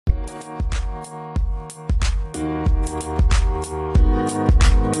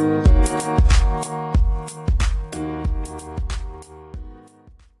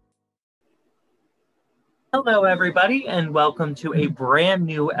Hello, everybody, and welcome to a brand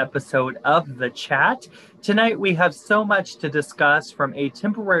new episode of The Chat. Tonight, we have so much to discuss, from a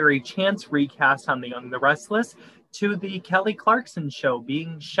temporary chance recast on The Young and the Restless to the Kelly Clarkson show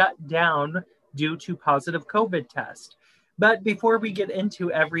being shut down due to positive COVID test. But before we get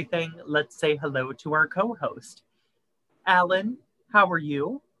into everything, let's say hello to our co-host. Alan, how are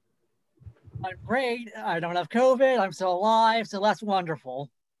you? I'm great. I don't have COVID. I'm still alive, so that's wonderful.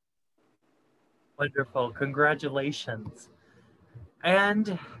 Wonderful. Congratulations.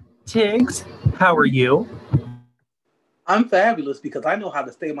 And Tiggs, how are you? I'm fabulous because I know how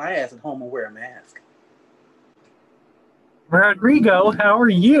to stay my ass at home and wear a mask. Rodrigo, how are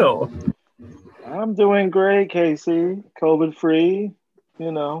you? I'm doing great, Casey. COVID free,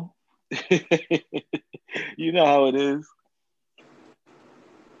 you know. You know how it is.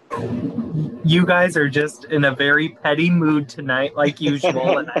 You guys are just in a very petty mood tonight, like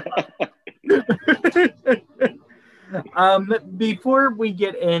usual. And before we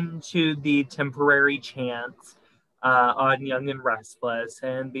get into the temporary chance on Young and Restless,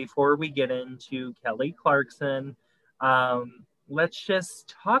 and before we get into Kelly Clarkson, let's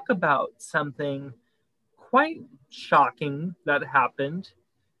just talk about something quite shocking that happened,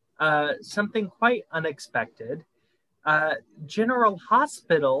 something quite unexpected. General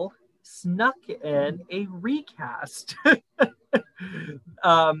Hospital snuck in a recast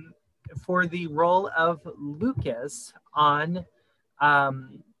for the role of Lucas on a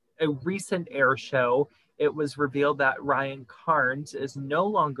recent air show. It was revealed that Ryan Carnes is no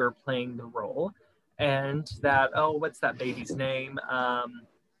longer playing the role, and that, what's that baby's name?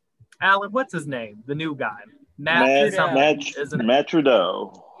 Alan, what's his name? The new guy. Matt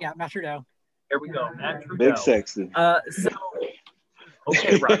Trudeau. Yeah, Matt Trudeau. There we go, Matt Trudeau. Big sexy.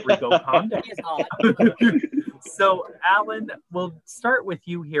 Okay, Rodrigo, calm down. So, Alan, we'll start with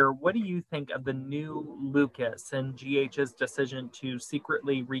you here. What do you think of the new Lucas and GH's decision to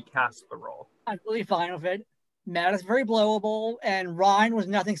secretly recast the role? I'm really fine with it. Matt is very blowable, and Ryan was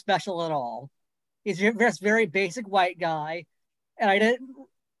nothing special at all. He's just very basic white guy, and I didn't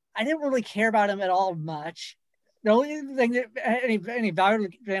really care about him at all much. The only thing that any value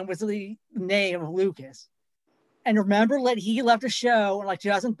to him was the name of Lucas. And remember that he left a show in like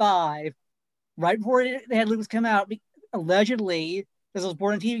 2005, right before they had Lucas come out, allegedly, this was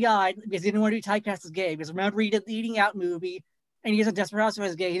Born on TV Guide, because he didn't want to do typecast as gay. Because remember, he did the Eating Out movie, and he gets a Desperate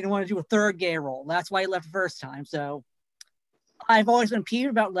Housewives gay. He didn't want to do a third gay role. That's why he left the first time. So I've always been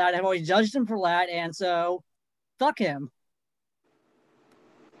peeved about that. I've always judged him for that, and so fuck him.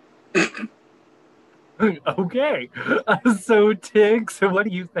 Okay. So, Tiggs, what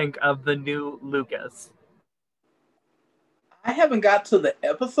do you think of the new Lucas? I haven't got to the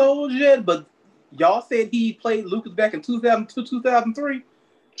episodes yet, but y'all said he played Lucas back in 2002, 2003.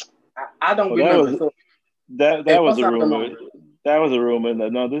 I don't remember. That was a rumor. That was a rumor.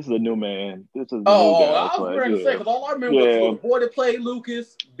 No, this is a new man. This is the new guy. I was going to say, because all I remember was the boy that played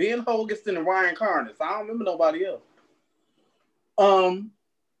Lucas, Ben Hogeston, and Ryan Carnes. I don't remember nobody else.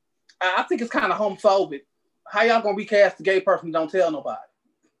 I think it's kind of homophobic. How y'all gonna recast a gay person and don't tell nobody?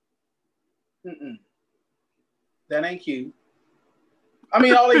 That ain't cute. I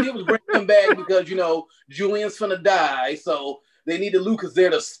mean, all they did was bring him back because, Julian's finna die, so they needed Lucas there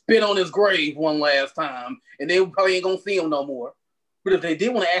to spit on his grave one last time, and they probably ain't gonna see him no more. But if they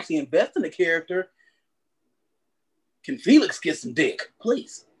did want to actually invest in the character, can Felix get some dick,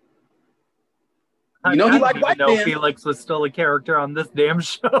 please? He liked white men. Felix was still a character on this damn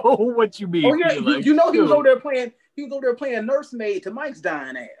show. What you mean? Oh yeah, Felix? He was over there playing. He was over there playing nursemaid to Mike's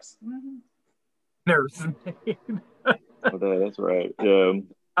dying ass. Nursemaid. That's right. Yeah.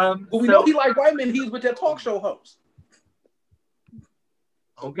 We know he liked white men. He's with that talk show host.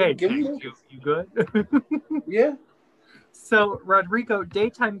 Okay, you good? Yeah. So, Rodrigo,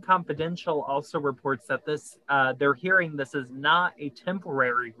 Daytime Confidential also reports that they're hearing this is not a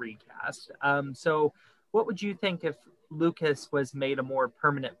temporary recast. So what would you think if Lucas was made a more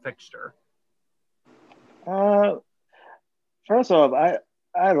permanent fixture? First off,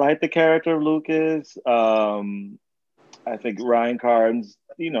 I like the character of Lucas. I think Ryan Carnes,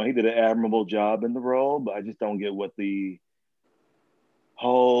 he did an admirable job in the role, but I just don't get what the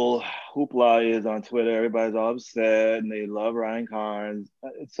whole hoopla is on Twitter. Everybody's all upset and they love Ryan Carnes.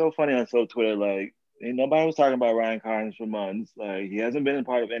 It's so funny on Twitter, like, nobody was talking about Ryan Carnes for months. Like, he hasn't been a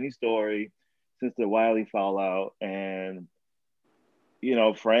part of any story since the Wiley fallout. And,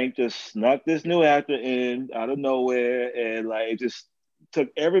 Frank just snuck this new actor in out of nowhere and, like, it just took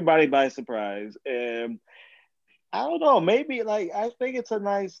everybody by surprise. And I don't know. Maybe like I think it's a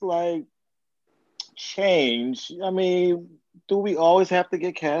nice like change. I mean, do we always have to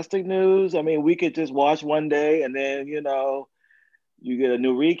get casting news? I mean, we could just watch one day and then, you get a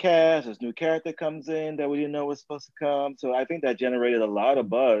new recast, this new character comes in that we didn't know was supposed to come. So I think that generated a lot of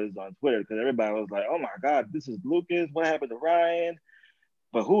buzz on Twitter because everybody was like, oh my God, this is Lucas. What happened to Ryan?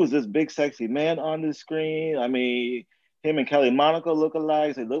 But who is this big sexy man on the screen? I mean, him and Kelly Monaco look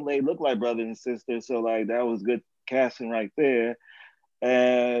alike. They look like brother and sister. So like that was good casting right there.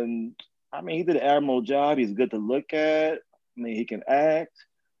 And I mean, he did an admirable job. He's good to look at. I mean, he can act.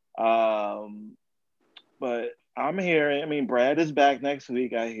 But I'm hearing, I mean, Brad is back next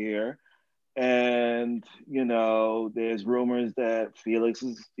week, I hear. And, there's rumors that Felix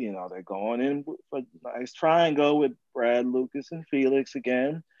is, they're going in for a nice triangle with Brad, Lucas, and Felix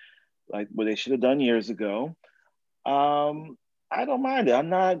again, like what they should have done years ago. I don't mind it. I'm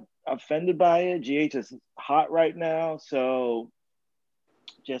not offended by it. GH is hot right now. So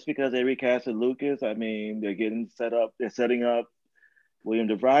just because they recasted Lucas, I mean, they're setting up William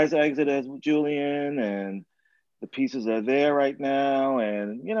DeVry's exit as Julian, and the pieces are there right now.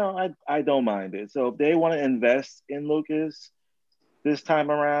 And, I don't mind it. So if they want to invest in Lucas this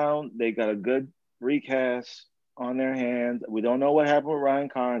time around, they got a good recast on their hands. We don't know what happened with Ryan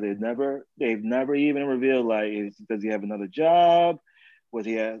Carnes. They've never even revealed, like, does he have another job? Was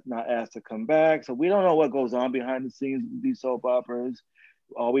he not asked to come back? So we don't know what goes on behind the scenes with these soap operas.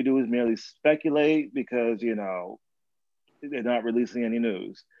 All we do is merely speculate because, they're not releasing any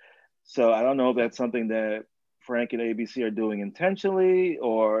news. So I don't know if that's something that Frank and ABC are doing intentionally,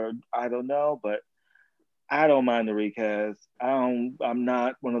 or I don't know, but I don't mind the recast. I'm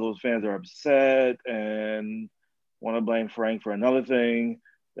not one of those fans that are upset and want to blame Frank for another thing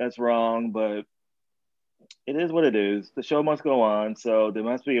that's wrong, but it is what it is. The show must go on, so there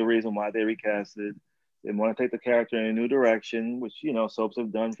must be a reason why they recasted. They want to take the character in a new direction, which, soaps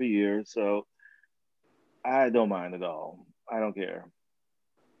have done for years, so I don't mind at all. I don't care.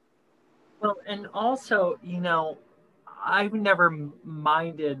 Well, and also, I've never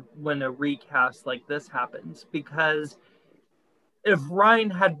minded when a recast like this happens, because if Ryan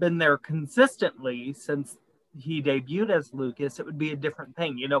had been there consistently since he debuted as Lucas, it would be a different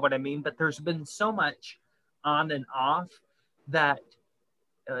thing. You know what I mean? But there's been so much on and off that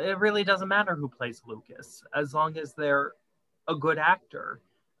it really doesn't matter who plays Lucas as long as they're a good actor.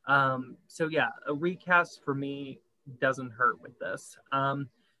 So yeah, a recast for me doesn't hurt with this.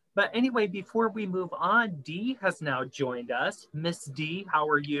 But anyway, before we move on, Dee has now joined us. Miss D, how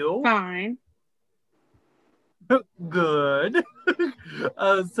are you? Fine. Good.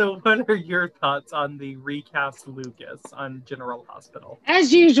 So what are your thoughts on the recast Lucas on General Hospital?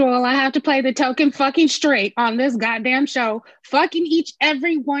 As usual, I have to play the token fucking straight on this goddamn show. Fucking each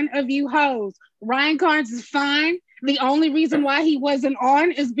every one of you hoes. Ryan Carnes is fine. The only reason why he wasn't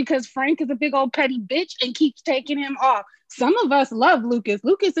on is because Frank is a big old petty bitch and keeps taking him off. Some of us love Lucas.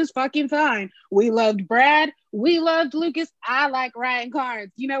 Lucas is fucking fine. We loved Brad. We loved Lucas. I like Ryan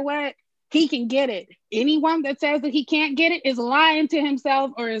Carnes. You know what? He can get it. Anyone that says that he can't get it is lying to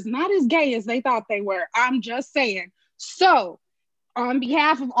himself or is not as gay as they thought they were. I'm just saying. So, on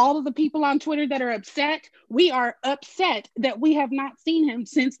behalf of all of the people on Twitter that are upset, we are upset that we have not seen him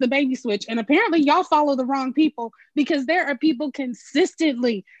since the baby switch. And apparently y'all follow the wrong people, because there are people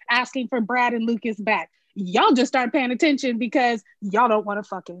consistently asking for Brad and Lucas back. Y'all just start paying attention because y'all don't want to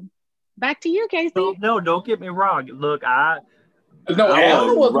fuck him. Back to you, Casey. No, don't get me wrong. Look, No,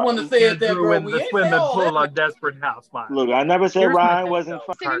 Alan was the one that said that, girl. In the swimming pool on Desperate Housewives. Look, I never said Here's Ryan wasn't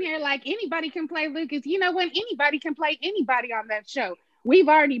sitting here like anybody can play Lucas. You know when anybody can play anybody on that show. We've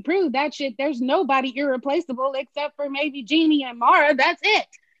already proved that shit. There's nobody irreplaceable except for maybe Jeannie and Mara. That's it.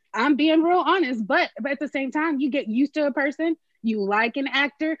 I'm being real honest. But at the same time, you get used to a person. You like an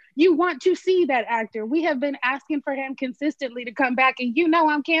actor. You want to see that actor. We have been asking for him consistently to come back. And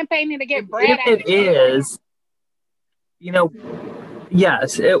I'm campaigning to get Brad. If it is,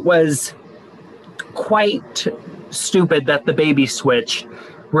 yes, it was quite stupid that the baby switch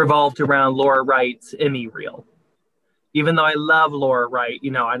revolved around Laura Wright's Emmy reel. Even though I love Laura Wright,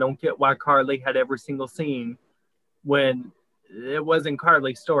 I don't get why Carly had every single scene when it wasn't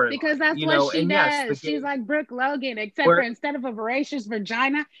Carly's story. Because that's what she does. Yes, she's like Brooke Logan, except for instead of a voracious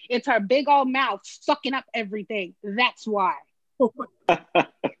vagina, it's her big old mouth sucking up everything. That's why.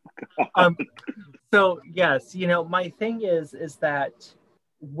 So yes, my thing is that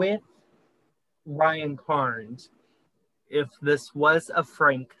with Ryan Carnes, if this was a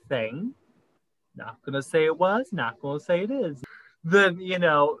Frank thing, not gonna say it was, not gonna say it is, then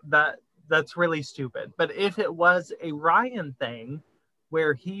that's really stupid. But if it was a Ryan thing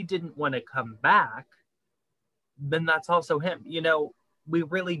where he didn't want to come back, then that's also him. You know, we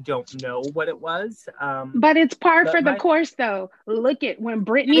really don't know what it was. But it's par but for the my- course, though. Look at when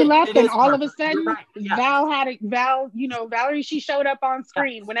Brittany left, it and is all par of a for- you're sudden, right, yes. Val, you know, Valerie, she showed up on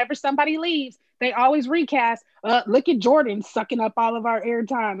screen. Yes. Whenever somebody leaves, they always recast. Look at Jordan sucking up all of our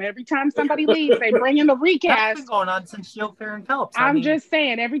airtime. Every time somebody leaves, they bring in the That's recast. been going on since Jill Farron Phelps. I I'm mean, just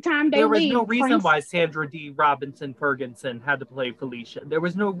saying, every time they there was leave, no reason Frank's- why Sandra D. Robinson Ferguson had to play Felicia. There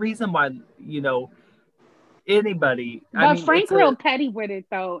was no reason why, you know, anybody. But I mean, Frank it's real petty with it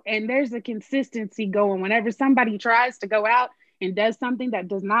though, and there's a consistency going. Whenever somebody tries to go out and does something that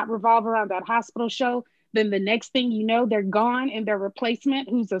does not revolve around that hospital show, then the next thing you know, they're gone, and their replacement,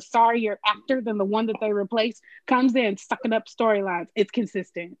 who's a sorrier actor than the one that they replaced, comes in sucking up storylines. It's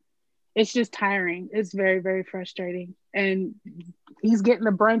consistent. It's just tiring. It's very, very frustrating, and he's getting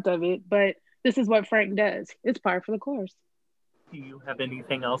the brunt of it. But this is what Frank does. It's par for the course. Do you have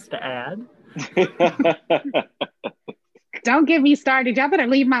anything else to add? Don't get me started. Y'all better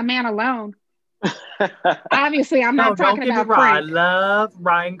leave my man alone. Obviously, I'm not talking about I Frank. love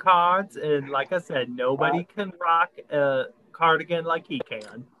Ryan Cards, and like I said, nobody can rock a cardigan like he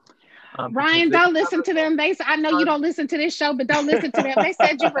can. Ryan, don't listen to them. I know you don't listen to this show, but don't listen to them. They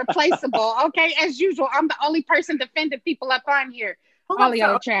said you're replaceable. Okay, as usual, I'm the only person defending people up on here. All the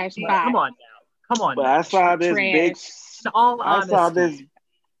other trash. Bye. Come on now. Come on. But now. I saw this big. In all I saw this honesty.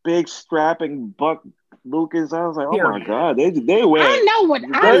 big strapping buck Lucas. I was like, oh my Period. god, they went. I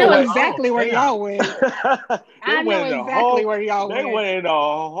know exactly where y'all went. I know exactly where y'all went. They went in a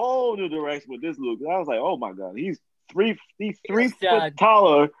whole new direction with this Lucas. I was like, oh my god, he's three foot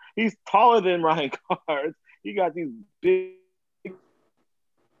taller. He's taller than Ryan Cards. He got these big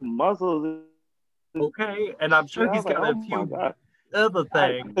muscles. Okay, and I'm sure he's got a few other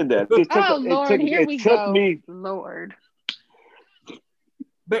things. Lord, here we go. Lord.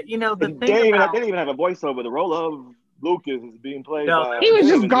 But you know, the thing they didn't even have a voiceover. The role of Lucas is being played by. He was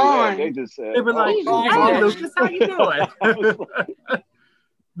just gone. They just said, they were like, "Oh, Lucas, how you doing?"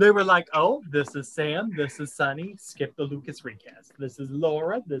 They were like, "Oh, this is Sam. This is Sunny. Skip the Lucas recast. This is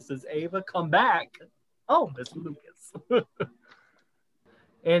Laura. This is Ava. Come back. Oh, Miss Lucas."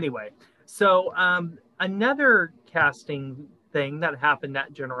 Anyway, so another casting thing that happened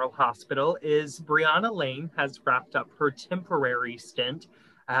at General Hospital is Brianna Lane has wrapped up her temporary stint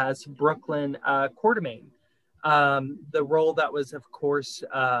as Brooklyn Quartermain. The role that was, of course,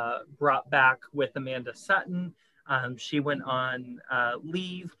 brought back with Amanda Sutton. She went on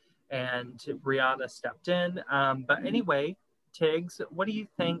leave and Brianna stepped in. But anyway, Tiggs, what do you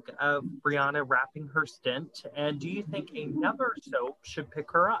think of Brianna wrapping her stint? And do you think another soap should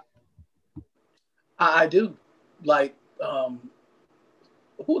pick her up? I do. Like,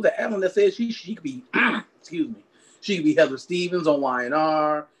 who the Alan that says she could be, excuse me, she could be Heather Stevens on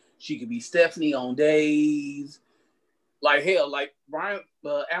Y&R. She could be Stephanie on Days. Like, hell, like Brian,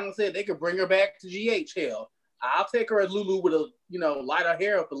 Alan said, they could bring her back to GH. Hell, I'll take her as Lulu with a, light her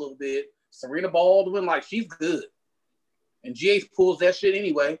hair up a little bit. Serena Baldwin, like, she's good. And GH pulls that shit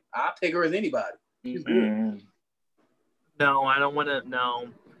anyway. I'll take her as anybody. She's good. No, I don't want to. No,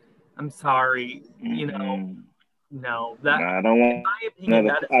 I'm sorry. No. That, I don't want. In my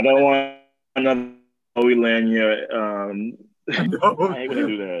opinion, I don't want another Chloe Lanier. No. I hate when they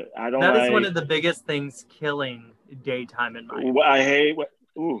do that. That is one of the biggest things killing daytime in my opinion. I hate.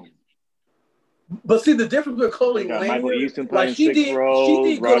 Ooh. But see, the difference with Chloe Lanier, like she did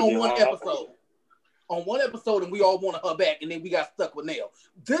good on one episode. On one episode, and we all wanted her back, and then we got stuck with Nell.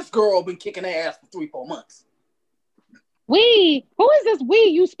 This girl been kicking ass for 3-4 months. Who is this we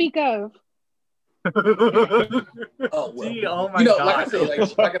you speak of? Oh, well. Gee, oh my God.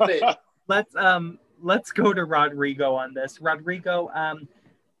 Like I said. Let's go to Rodrigo on this. Rodrigo,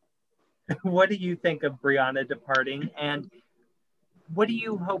 what do you think of Brianna departing, and what do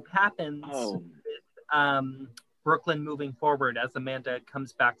you hope happens with Brooklyn moving forward as Amanda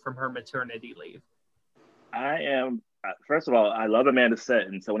comes back from her maternity leave? First of all, I love Amanda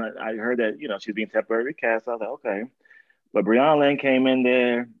Sutton. So when I heard that, she's being temporarily cast, I was like, okay. But Brianna Lane came in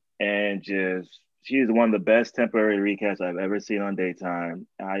there and she's one of the best temporary recasts I've ever seen on daytime.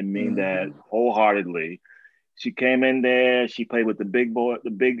 I mean that wholeheartedly. She came in there, she played with the big boy, the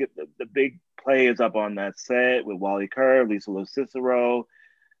big players up on that set with Wally Curve, Lisa Cicero,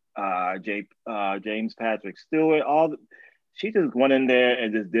 James Patrick Stewart, she just went in there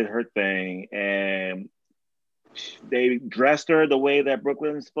and just did her thing. And they dressed her the way that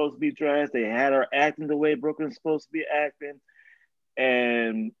Brooklyn is supposed to be dressed. They had her acting the way Brooklyn's supposed to be acting.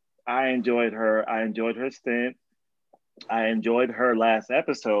 And I enjoyed her. I enjoyed her stint. I enjoyed her last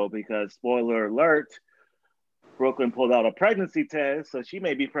episode because, spoiler alert, Brooklyn pulled out a pregnancy test, so she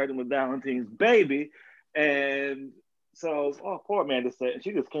may be pregnant with Valentine's baby. And so, poor Amanda said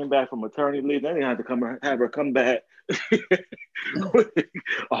she just came back from maternity leave. Then they had to have her come back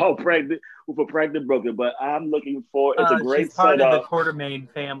all pregnant with a pregnant broken. But I'm looking for it's a great she's part setup. of the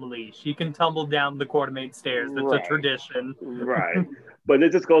Quartermain family. She can tumble down the Quartermain stairs. It's a tradition. Right. But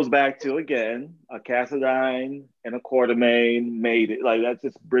it just goes back to, again, a Cassadine and a Quartermain made it. Like, that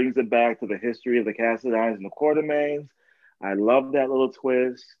just brings it back to the history of the Cassadines and the Quartermains. I love that little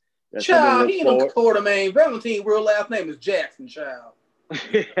twist. That's child, he ain't no Quartermain. Valentine real last name is Jackson, child.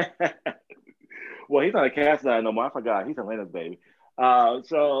 Well, he's not a Cassadine no more. I forgot. He's Atlanta's baby. I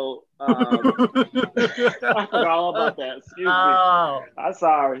forgot all about that. Excuse me. I'm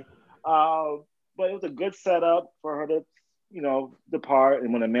sorry. But it was a good setup for her to, depart.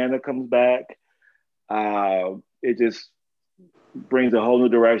 And when Amanda comes back, it just brings a whole new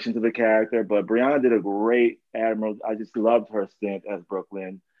direction to the character. But Brianna did a great Admiral. I just loved her stint as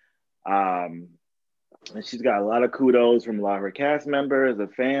Brooklyn. And she's got a lot of kudos from a lot of her cast members. The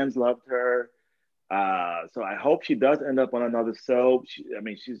fans loved her. So I hope she does end up on another soap.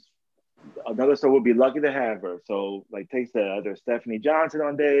 Another soap would be lucky to have her. So, like, takes either Stephanie Johnson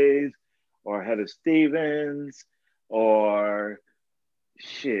on days, or Heather Stevens, or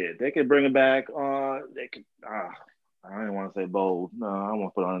shit. They could bring her back on. They could. I don't want to say Bold. No, I don't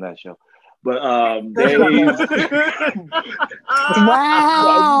want to put her on that show. But Dave.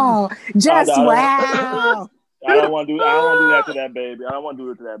 Wow! Just wow! I don't want to do that to that baby. I don't want to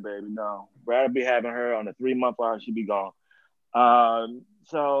do it to that baby. No, rather be having her on a 3-month hour. She'd be gone.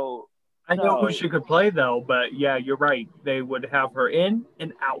 So I know who she could play though, but yeah, you're right. They would have her in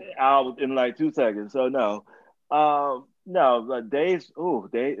and out in like 2 seconds. So no, Days. Ron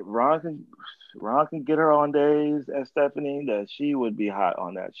can get her on days as Stephanie. That she would be hot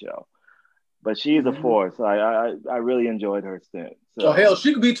on that show. But she's a force. I really enjoyed her stint. So hell,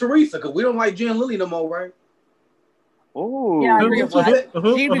 she could be Teresa because we don't like Jen Lilly no more, right? Oh, yeah, I agree with that.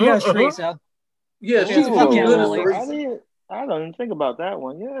 She would go Teresa. Yeah, she's fucking good as Teresa. I don't even think about that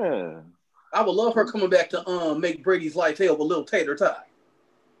one. Yeah, I would love her coming back to make Brady's life hell with little tater tot.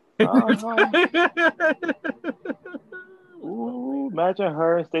 Ooh, imagine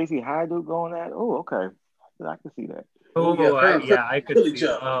her and Stacey Hyde going at. Oh, okay, I can see that. I could see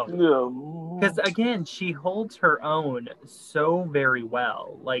that. Because again, she holds her own so very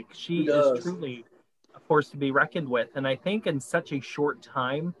well. Like, she is truly a force to be reckoned with. And I think in such a short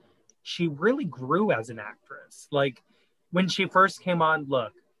time, she really grew as an actress. Like, when she first came on,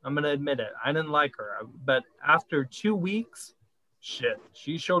 look, I'm going to admit it, I didn't like her. But after 2 weeks, shit,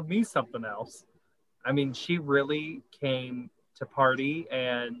 she showed me something else. I mean, she really came to party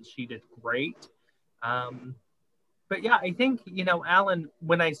and she did great. But yeah, I think, Alan,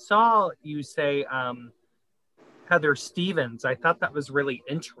 when I saw you say Heather Stevens, I thought that was really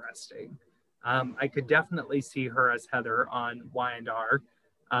interesting. I could definitely see her as Heather on Y&R.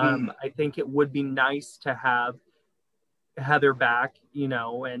 I think it would be nice to have Heather back, and I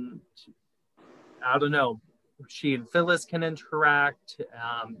don't know, she and Phyllis can interact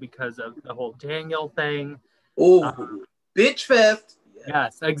because of the whole Daniel thing. Oh, bitch fest.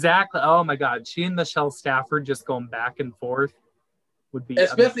 Yes, exactly. Oh my God, she and Michelle Stafford just going back and forth would be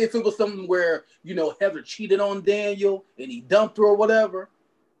especially if it was something where Heather cheated on Daniel and he dumped her or whatever.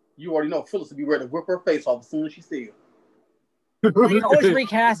 You already know Phyllis would be ready to rip her face off as soon as she sees her. You can always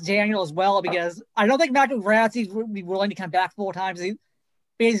recast Daniel as well because I don't think Michael Grassi would be willing to come back full time.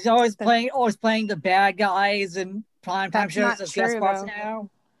 He's always playing the bad guys in primetime shows as guest spots now.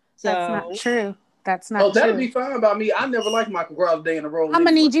 So that's not true. That's not. Oh, that'd be fine by me. I never liked Michael Grassi day in a row. I'm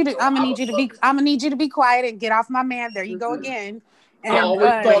gonna need you to be quiet and get off my man. There you go again. And,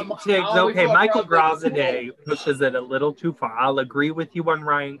 Michael Grassi pushes it a little too far. I'll agree with you on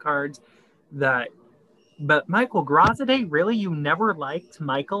Ryan Cards but Michael Grassi, really? You never liked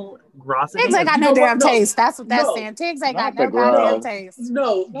Michael Grassi? Tiggs ain't got no damn taste. That's what that's saying. Tiggs ain't got no goddamn taste.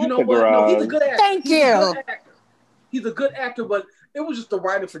 No, you know what? No, he's a good actor. Thank you. He's a good actor, but it was just the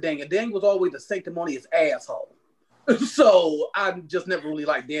writing for Daniel. Daniel was always a sanctimonious asshole. So I just never really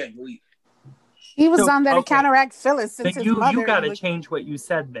liked Daniel either. He was on there to counteract Phyllis since his mother. You got to change what you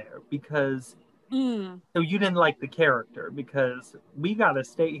said there because so you didn't like the character because we got to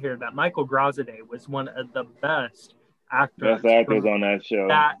state here that Michael Grassi was one of the best actors. Best actors on that show.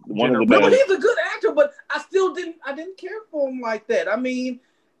 One of the best. No, but he's a good actor, but I didn't care for him like that. I mean,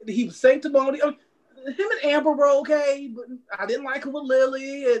 he was sanctimonious. Him and Amber were okay, but I didn't like him with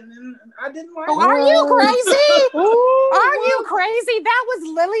Lily, and I didn't like. Are you crazy? Are you crazy? That was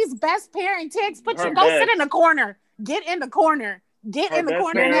Lily's best parent. Tiggs, go sit in the corner. Get in the corner. Get in the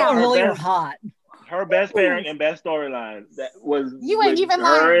corner now. Lily was hot. Her best parent and best storyline that was you ain't even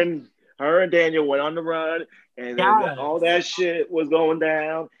lying. Her and Daniel went on the run, and then Yes. all that shit was going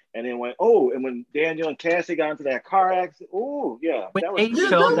down. And then and when Daniel and Cassie got into that car accident, When that was they pretty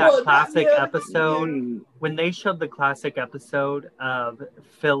showed good. that classic yeah. episode, when they showed the classic episode of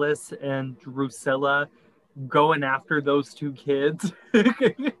Phyllis and Drusilla going after those two kids,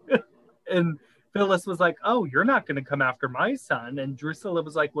 and Phyllis was like, "Oh, you're not going to come after my son," and Drusilla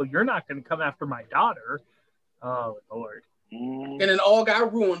was like, "Well, you're not going to come after my daughter." Oh Lord! And then all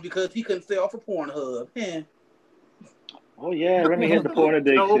got ruined because he couldn't stay off of Pornhub. Yeah. Oh yeah, Remy had the porn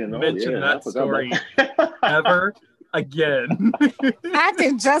addiction. Don't mention that I forgot story about that. ever again.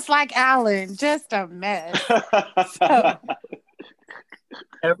 Acting just like Alan, just a mess. So,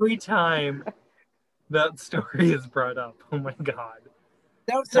 Every time that story is brought up, oh my God.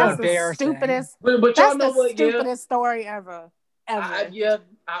 That's so that's the embarrassing. stupidest. But y'all That's know the what? stupidest story ever.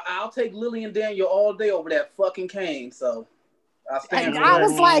 I'll take Lily and Daniel all day over that fucking cane. So I stand. I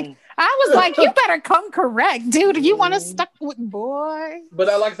was like, you better come correct, dude. You want to stuck with boy? But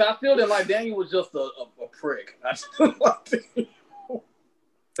I still didn't like Daniel was just a prick. I still liked him.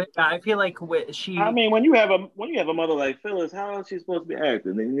 But I feel like I mean, when you have a mother like Phyllis, how is she supposed to be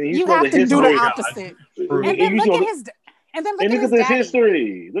acting? You have to do the opposite. And then look at his. And then look at his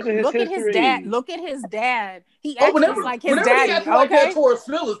history. Look at his dad. Look at his dad. He Oh, acts just like his daddy. He acted like that towards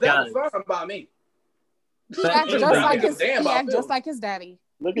Phyllis, that was fine by me. He acts just like his daddy.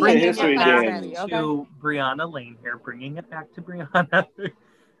 Look at the history, Danny. To Brianna Lane here, bringing it back to Brianna. You're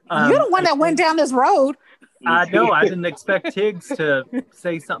the one that went down this road. No, I didn't expect Tiggs to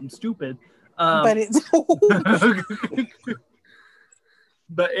say something stupid. But it's.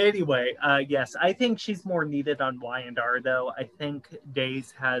 But anyway, yes, I think she's more needed on Y&R, though. I think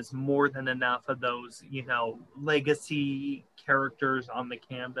Days has more than enough of those, legacy characters on the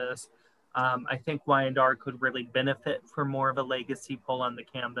canvas. I think Y&R could really benefit from more of a legacy pull on the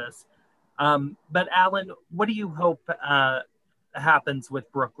canvas. But Alan, what do you hope happens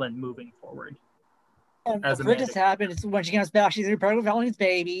with Brooklyn moving forward? What just happened is when she comes back, she's going to be pregnant with Valentin's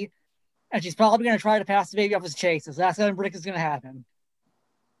baby, and she's probably going to try to pass the baby off as Chase's. So that's what I'm predicting is going to happen.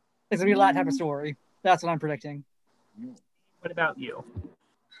 It's going to be a lot type of story. That's what I'm predicting. What about you?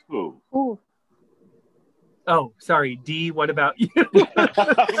 Ooh. Oh, sorry, D. What about you?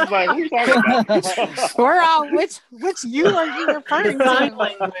 I was like, who you talking about? We're all which you are you referring the sign to?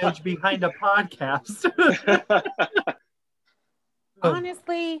 language behind a podcast.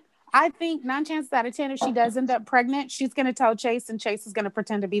 Honestly, I think 9 chances out of 10, if she does end up pregnant, she's going to tell Chase, and Chase is going to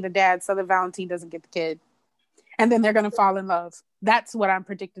pretend to be the dad so that Valentine doesn't get the kid. And then they're going to fall in love. That's what I'm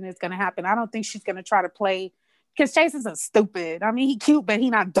predicting is going to happen. I don't think she's going to try to play, because Chase isn't stupid. I mean, he's cute, but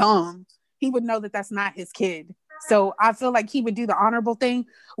he's not dumb. He would know that that's not his kid. So I feel like he would do the honorable thing,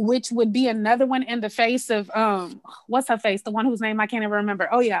 which would be another one in the face of, what's her face? The one whose name I can't even remember.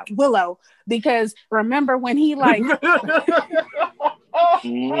 Oh yeah, Willow. Because remember when he like,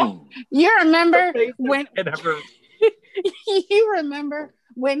 you remember when, you remember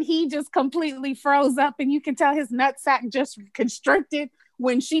when he just completely froze up and you can tell his nutsack just constricted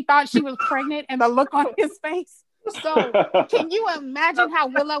when she thought she was pregnant and the look on his face. So can you imagine how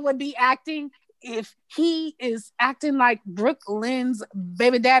Willow would be acting if he is acting like Brooklyn's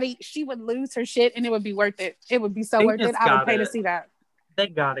baby daddy? She would lose her shit and it would be worth it. It would be so worth it. I would pay to see that. They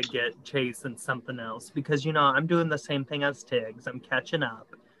gotta get Chase and something else because, I'm doing the same thing as Tiggs. I'm catching up.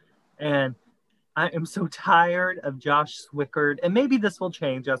 And I am so tired of Josh Swickard. And maybe this will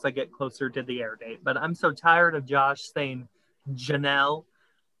change as I get closer to the air date. But I'm so tired of Josh saying Janelle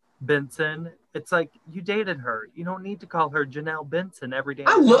Benson. It's like, you dated her. You don't need to call her Janelle Benson every day.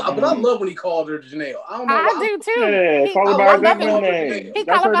 I love when he called her Janelle. I don't know. I do too. Yeah, call her by her government name. He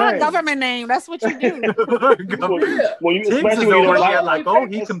called her by her government name. That's what you do. Especially when you don't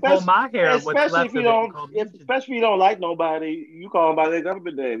like, he can pull my hair. Especially if you don't like nobody, you call them by their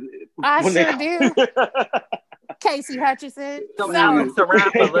government name. I sure do. Casey Hutchinson. So now it's a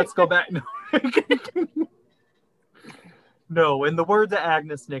wrap, but let's go back. No, in the words of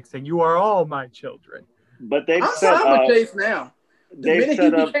Agnes Nixon, you are all my children. But they've I'm set fine with Chase now. The minute he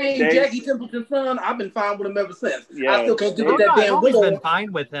became Jackie Templeton's son, I've been fine with him ever since. Yeah. I still can't get with that damn I've Willow. been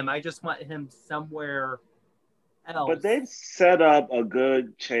fine with him. I just want him somewhere else. But they've set up a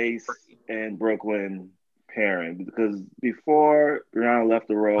good Chase and Brooklyn pairing because before Brianna left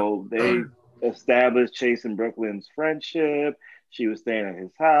the role, they established Chase and Brooklyn's friendship. She was staying at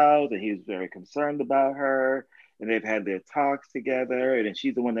his house, and he was very concerned about her. And they've had their talks together. And then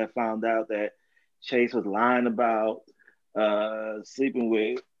she's the one that found out that Chase was lying about sleeping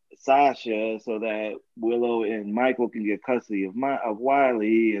with Sasha so that Willow and Michael can get custody of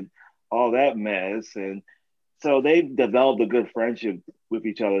Wiley and all that mess. And so they've developed a good friendship with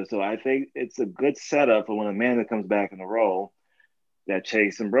each other. So I think it's a good setup for when Amanda comes back in the role, that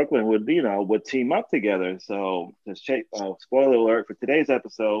Chase and Brooklyn would, would team up together. So just spoiler alert for today's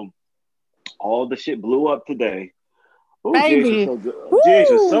episode, all the shit blew up today. Ooh, Baby. GH was so good.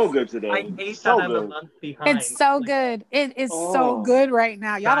 GH was so good today. I hate so that I'm good. a month behind. It's so good. It is so good right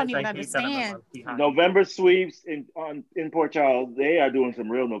now. Y'all don't even I hate that I'm a understand. month behind. November sweeps in Port Charles, they are doing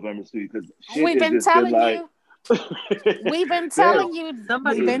some real November sweeps because We've been telling you. We've been telling you.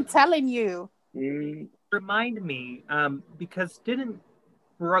 Somebody- We've been telling you. Remind me, because didn't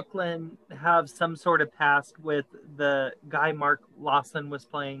Brooklyn have some sort of past with the guy Mark Lawson was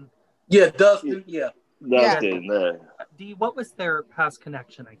playing? Yeah, Dustin. Yeah. Dustin. Dee, what was their past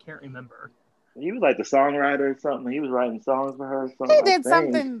connection? I can't remember. He was like the songwriter or something. He was writing songs for her. Or something, He did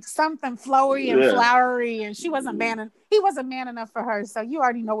something flowery and flowery, and he wasn't man enough for her. So you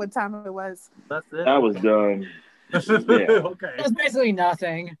already know what time it was. That's it. That was done. Okay. It was basically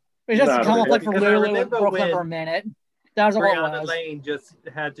nothing. It was just a conflict for Lulu and Brooklyn for a minute. That was all it Brianna was. Lane just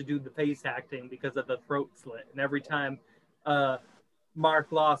had to do the face acting because of the throat slit. And every time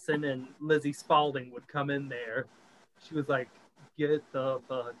Mark Lawson and Lizzie Spalding would come in there, she was like, get the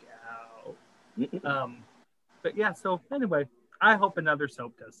fuck out. But yeah, so anyway, I hope another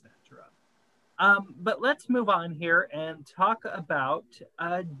soap does snatch her up. But let's move on here and talk about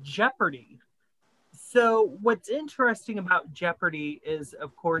Jeopardy. So what's interesting about Jeopardy is,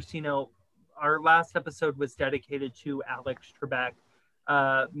 of course, our last episode was dedicated to Alex Trebek.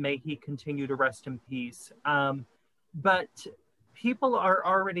 May he continue to rest in peace. But people are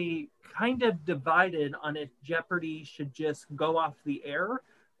already kind of divided on if Jeopardy should just go off the air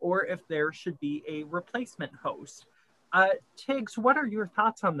or if there should be a replacement host. Tiggs, what are your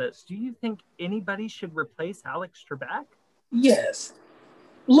thoughts on this? Do you think anybody should replace Alex Trebek? Yes.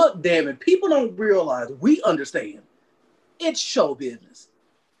 Look, damn it, people don't realize, we understand. It's show business.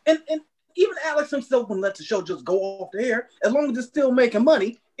 And even Alex himself wouldn't let the show just go off the air. As long as it's still making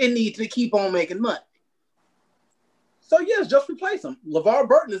money, it needs to keep on making money. So yes, just replace him. LeVar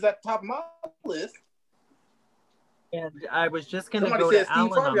Burton is at the top of my list. And I was just going to go Somebody to said, Steve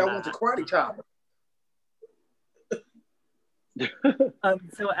Alan Harvey, on I want that. to karate chop.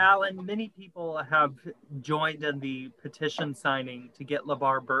 So Alan, many people have joined in the petition signing to get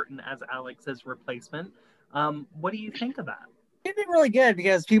LeVar Burton as Alex's replacement. What do you think of that? He'd be really good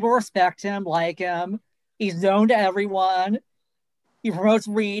because people respect him, like him. He's known to everyone. He promotes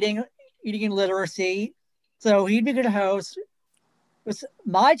reading and literacy. So he'd be a good host.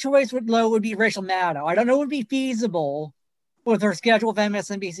 My choice would be Rachel Maddow. I don't know if it would be feasible with her schedule with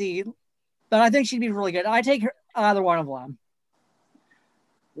MSNBC, but I think she'd be really good. I'd take her, either one of them.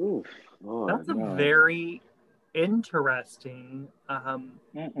 Oof, Lord, That's a very interesting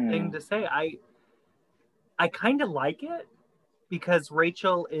thing to say. I kind of like it because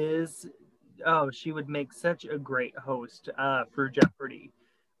Rachel she would make such a great host for Jeopardy.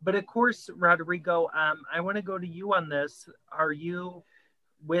 But of course, Rodrigo, I want to go to you on this. Are you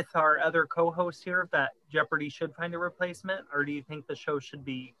with our other co-host here that Jeopardy should find a replacement, or do you think the show should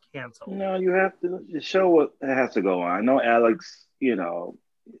be canceled? No, you have to. The show has to go on. I know Alex,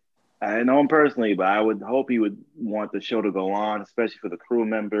 I know him personally, but I would hope he would want the show to go on, especially for the crew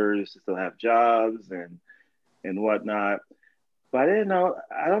members to still have jobs and whatnot. But I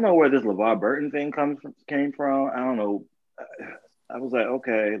don't know where this LeVar Burton thing came from. I don't know. I was like,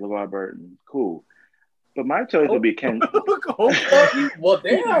 okay, LeVar Burton, cool. But my choice would be Ken. Well,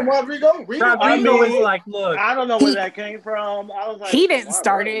 damn, Rodrigo. Rodrigo is like, look. I don't know where that came from. I was like, he didn't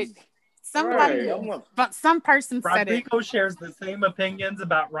start it. Somebody, but some person said it. Rodrigo shares the same opinions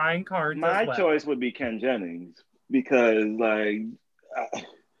about Ryan Carnes. My choice would be Ken Jennings because,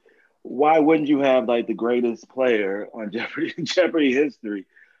 why wouldn't you have the greatest player on Jeopardy history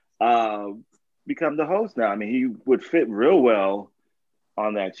become the host now? I mean, he would fit real well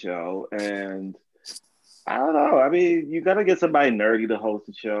on that show, and I don't know. I mean, you got to get somebody nerdy to host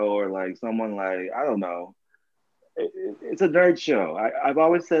the show, or someone I don't know. It's a nerd show. I've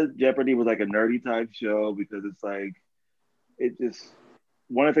always said Jeopardy was a nerdy type show because it's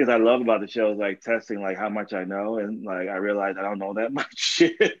one of the things I love about the show is testing how much I know, and I realize I don't know that much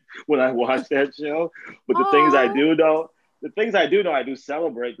shit when I watch that show. But the things I do know, I do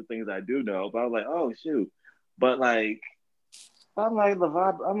celebrate the things I do know. But I was like, oh shoot. But I'm like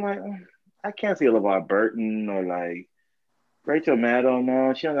LeVar. I can't see LeVar Burton or Rachel Maddow.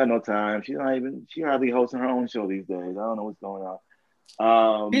 No, she don't got no time. She hardly hosting her own show these days. I don't know what's going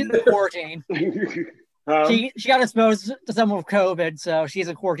on. She's in quarantine. She got exposed to someone with COVID, so she's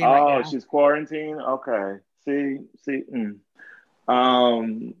in quarantine right now. Oh, she's quarantined? Okay. See.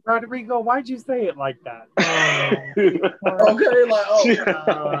 Rodrigo, why'd you say it like that? Okay, like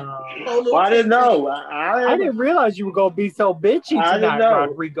well, I didn't know. I didn't realize you were gonna be so bitchy I didn't tonight, know.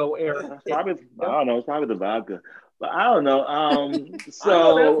 Rodrigo Eric. Probably, I don't know. It's probably the vodka, but I don't know.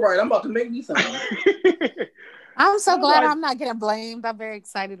 So I know that's right. I'm about to make me something. I'm so glad I'm not getting blamed. I'm very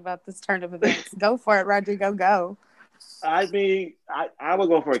excited about this turn of events. Go for it, Rodrigo. Go. I mean, I would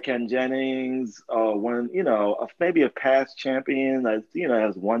go for a Ken Jennings or one, maybe a past champion that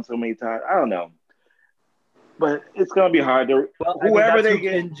has won so many times. I don't know, but it's gonna be hard to whoever they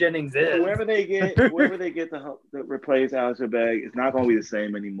get. Ken Jennings is. Whoever they get to replace Alistair Begg, it's not gonna be the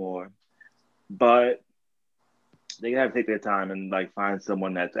same anymore. But they have to take their time and like find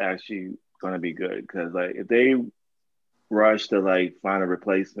someone that's actually gonna be good, because like if they rush to like find a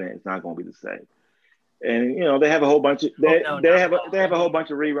replacement, it's not gonna be the same. And they have a whole bunch of they have a whole bunch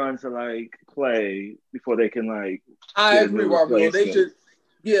of reruns to like play before they can like. I agree, Robert. They should,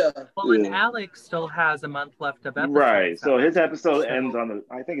 yeah. Well, and Alex still has a month left of episodes. Right, so his episode ends on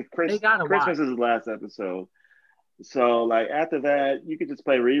I think it's Christmas is his last episode. So like after that, you could just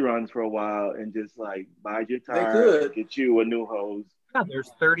play reruns for a while and just like bide your time, get you a new host. Yeah, there's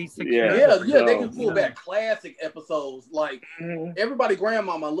 36 years. Yeah, they can pull back classic episodes. Like everybody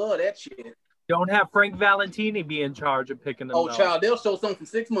grandmama love that shit. Don't have Frank Valentini be in charge of picking them. Oh, child, they'll show something from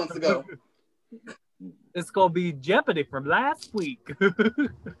 6 months ago. It's gonna be Jeopardy from last week.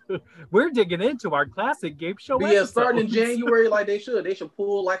 We're digging into our classic game show. But yeah, starting in January, like they should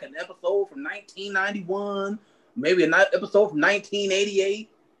pull like an episode from 1991, maybe an episode from 1988,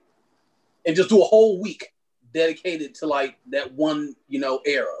 and just do a whole week dedicated to like that one,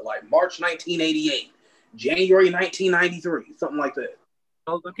 era, like March 1988, January 1993, something like that.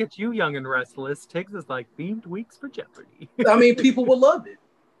 Oh, look at you, Young and Restless. Tiggs is like themed weeks for Jeopardy. I mean, people would love it.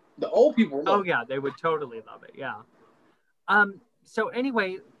 The old people would love it. Oh, yeah, they would totally love it, yeah. So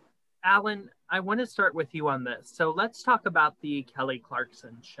anyway, Alan, I want to start with you on this. So let's talk about the Kelly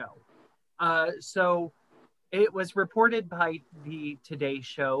Clarkson show. So it was reported by the Today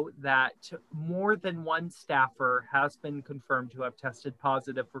Show that more than one staffer has been confirmed to have tested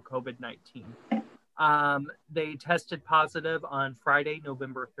positive for COVID-19. They tested positive on Friday,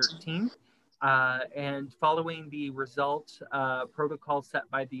 November 13th. And following the result, protocol set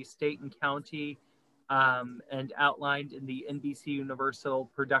by the state and county and outlined in the NBC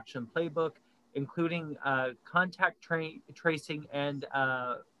Universal production playbook, including contact tracing and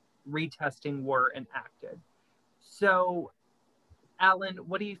retesting, were enacted. So, Alan,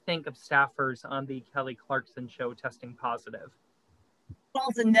 what do you think of staffers on the Kelly Clarkson show testing positive? Well,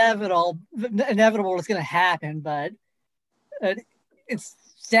 it's inevitable it's going to happen, but it's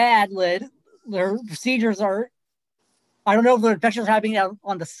sad that their procedures are, I don't know if the infections are happening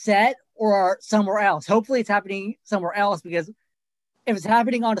on the set or somewhere else. Hopefully it's happening somewhere else, because if it's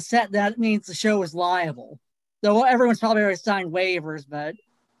happening on the set, that means the show is liable. So everyone's probably already signed waivers, but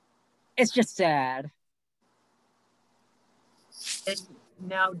it's just sad. And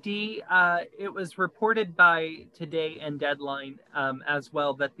now, Dee, it was reported by Today and Deadline as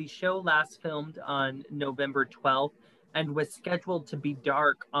well that the show last filmed on November 12th and was scheduled to be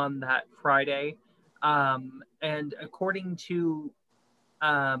dark on that Friday. And according to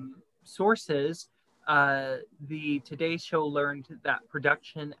sources, the Today Show learned that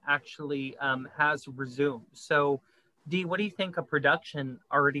production actually has resumed. So, Dee, what do you think of production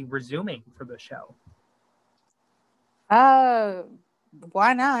already resuming for the show?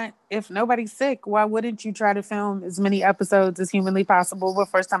 Why not? If nobody's sick, why wouldn't you try to film as many episodes as humanly possible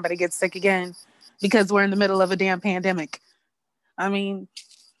before somebody gets sick again? Because we're in the middle of a damn pandemic. I mean,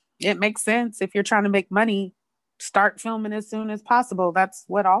 it makes sense. If you're trying to make money, start filming as soon as possible. That's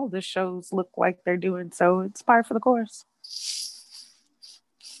what all the shows look like they're doing. So it's par for the course.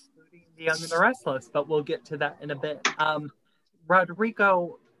 Including The Young and the Restless, but we'll get to that in a bit.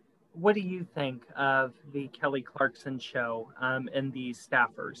 Rodrigo, what do you think of the Kelly Clarkson show and these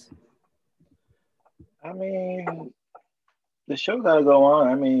staffers? I mean, the show got to go on.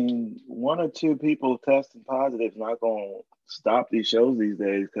 I mean, one or two people testing positive is not going to stop these shows these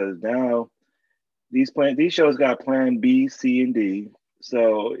days, because now these shows got plan B, C, and D.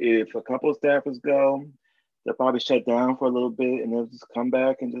 So if a couple of staffers go, they'll probably shut down for a little bit and they'll just come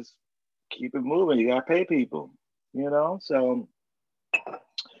back and just keep it moving. You got to pay people, So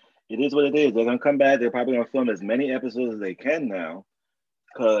it is what it is. They're going to come back. They're probably going to film as many episodes as they can now,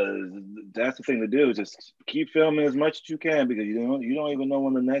 because that's the thing to do. Just keep filming as much as you can, because you don't even know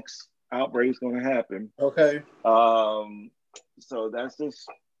when the next outbreak is going to happen. Okay. So that's just,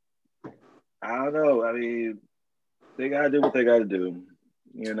 I don't know. I mean, they got to do what they got to do,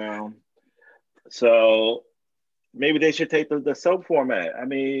 So Maybe they should take the soap format. I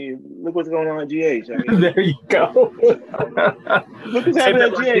mean, look what's going on at GH. I mean, There you go. look what's Tape happening it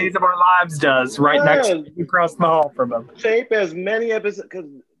at like GH. Days of Our Lives does, right next across the hall from them. Tape as many episodes, because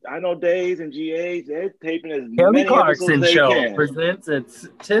I know Days and GH, they're taping as Kelly many episodes Clarkson as they Show can. presents its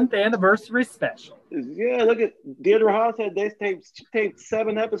 10th anniversary special. Yeah, look at Deirdre Hall said they taped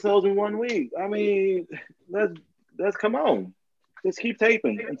 7 episodes in 1 week. I mean, let's come on. Just keep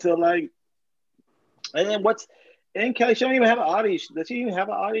taping until like, and then and Kelly, she don't even have an audience. Does she even have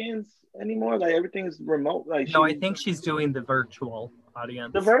an audience anymore? Like everything's remote. Like no, I think she's doing the virtual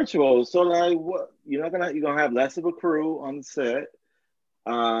audience. The virtual. So like, what you're gonna have less of a crew on the set.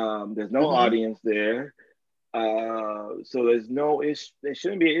 There's no audience there. So there's no issue. There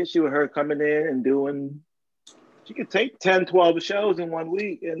shouldn't be an issue with her coming in and doing. She could take 10, 12 shows in 1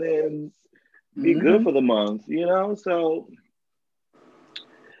 week and then be good for the month, you know. So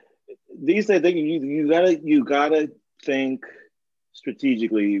these days, you gotta think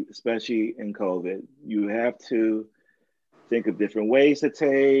strategically, especially in COVID. You have to think of different ways to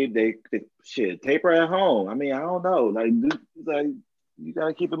tape. Tape her at home. I mean, I don't know. Like you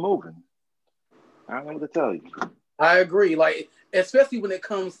gotta keep it moving. I don't know what to tell you. I agree. Like, especially when it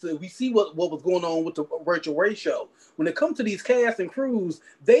comes to, we see what was going on with the Rachel Ray show. When it comes to these cast and crews,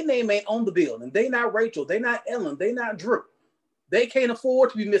 they name ain't on the bill, and they not Rachel, they not Ellen, they not Drew. They can't afford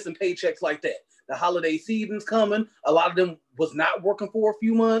to be missing paychecks like that. The holiday season's coming. A lot of them was not working for a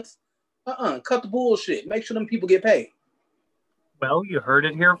few months. Cut the bullshit. Make sure them people get paid. Well, you heard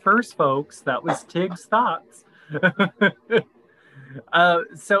it here first, folks. That was Tig's thoughts.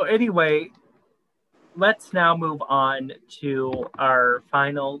 So anyway, let's now move on to our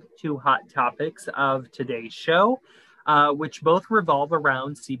final 2 hot topics of today's show, which both revolve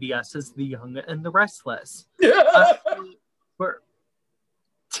around CBS's The Young and the Restless.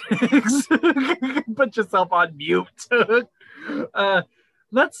 Put yourself on mute.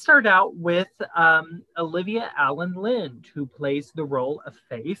 Let's start out with Olivia Allen Lind, who plays the role of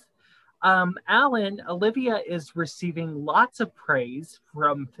Faith. Olivia is receiving lots of praise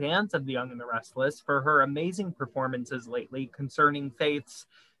from fans of The Young and the Restless for her amazing performances lately concerning Faith's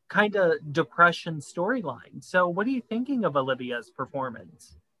kind of depression storyline. So what are you thinking of Olivia's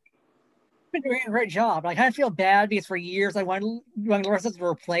performance? Been doing a great job. I kind of feel bad because for years I wanted Young and the Restless to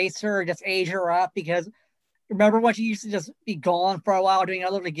replace her, just age her up, because remember when she used to just be gone for a while doing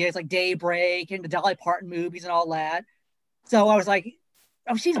other gigs like Daybreak and the Dolly Parton movies and all that. So I was like,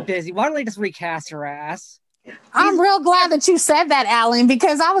 oh, she's busy. Why don't they just recast her ass? I'm real glad that you said that, Alan,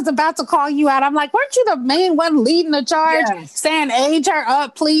 because I was about to call you out. I'm like, weren't you the main one leading the charge, saying age her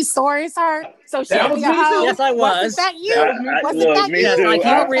up, please stories her? So she That was be a me hoe? too. Yes, I was. Was that you? Me Yes, too. I keep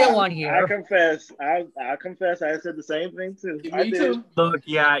it real on here. I confess. I confess. I said the same thing too. Me too. Look,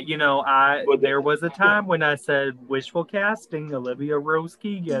 yeah, you know, there was a time when I said wishful casting Olivia Rose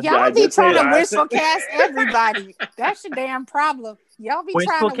Keegan. Y'all be trying to wishful cast everybody. That's your damn problem. Y'all be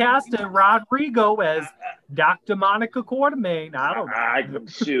wishful trying to casting Rodrigo as Dr. Monica Quartermain. I don't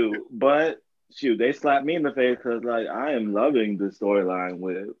know. Shoot, they slapped me in the face because like I am loving the storyline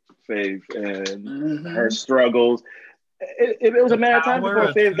with Faith and her struggles. It was a matter of time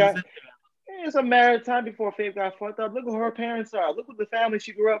before Faith got. It's a matter of time before Faith got fucked up. Look who her parents are. Look what the family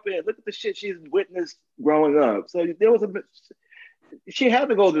she grew up in. Look at the shit she's witnessed growing up. So she had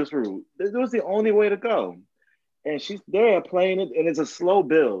to go this route. This was the only way to go. And she's there playing it, and it's a slow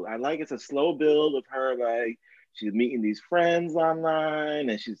build. I like it's a slow build of her, like she's meeting these friends online,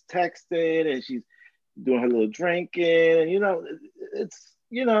 and she's texting, and she's doing her little drinking.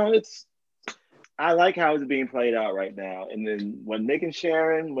 It's I like how it's being played out right now. And then when Nick and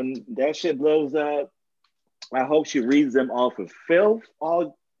Sharon, when that shit blows up, I hope she reads them off of filth,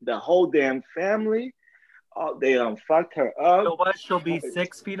 the whole damn family. They fucked her up. So what? She'll be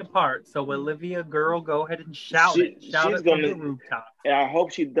 6 feet apart. So Olivia, girl, go ahead and shout it from the rooftop. And I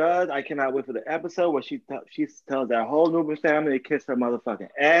hope she does. I cannot wait for the episode where she tells that whole Newman family to kiss her motherfucking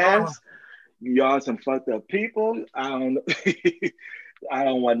ass. Y'all some fucked up people. I don't know. I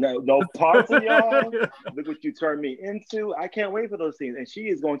don't want no parts of y'all. Look what you turned me into. I can't wait for those scenes. And she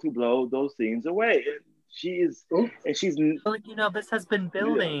is going to blow those scenes away. She's this has been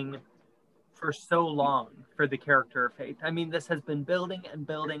building for so long for the character of Faith. I mean, this has been building and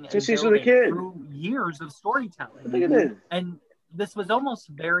building and she's building a kid. through years of storytelling. Look at this. And this was almost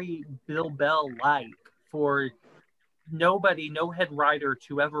very Bill Bell-like for no head writer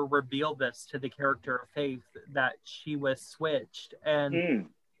to ever reveal this to the character of Faith, that she was switched. And,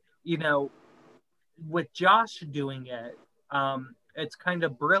 with Josh doing it, it's kind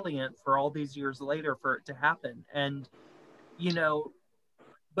of brilliant for all these years later for it to happen. And,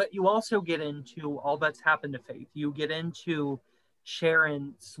 But you also get into all that's happened to Faith. You get into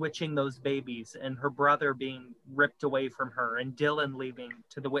Sharon switching those babies and her brother being ripped away from her and Dylan leaving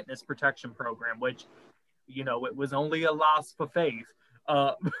to the witness protection program, which, you know, it was only a loss for Faith.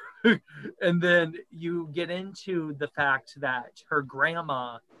 And then you get into the fact that her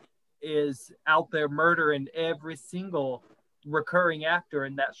grandma is out there murdering every single recurring actor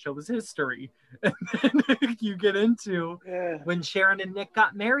in that show's history. And then you get into when Sharon and Nick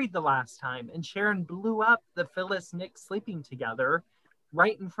got married the last time, and Sharon blew up the Phyllis Nick sleeping together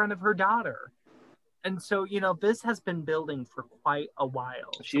right in front of her daughter. And so, you know, this has been building for quite a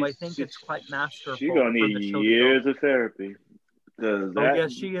while. So I think it's quite masterful. She's gonna need years of therapy.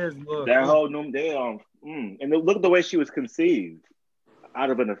 Yes, she is. Look, that whole new day and look at the way she was conceived out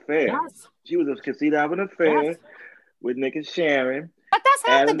of an affair. Yes. She was conceived out of an affair with Nick and Sharon. But that's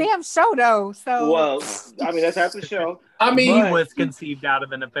half the damn show, though. So, well, I mean, that's half the show. I mean, he was conceived out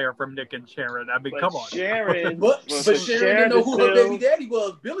of an affair from Nick and Sharon. I mean, come on. Sharon, but Sharon didn't know who her baby daddy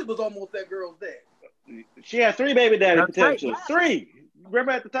was. Billy was almost that girl's dad. She had 3 baby daddy That's potentials. Right, 3.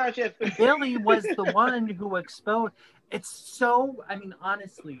 Remember at the time she had 3. Billy was the one who exposed. It's so, I mean,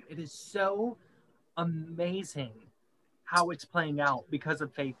 honestly, it is so amazing how it's playing out because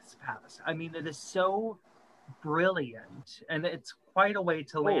of Faith's past. I mean, it is so brilliant, and it's quite a way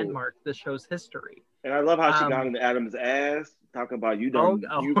to landmark the show's history. And I love how she got into Adam's ass, talking about you don't.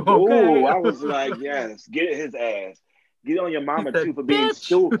 Okay. I was like, yes, get his ass. Get on your mama too for being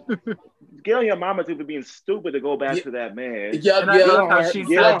stupid. Get on your mama too for being stupid to go back to that man. And I love how she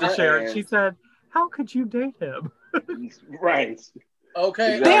said to Sharon, she said, "How could you date him?" Right.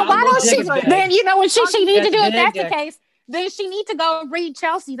 Okay. Exactly. Then why don't she? Then you know what she need to do if that's the case. Then she need to go read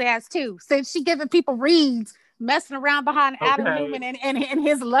Chelsea's ass too, since she giving people reads, messing around behind Adam Newman and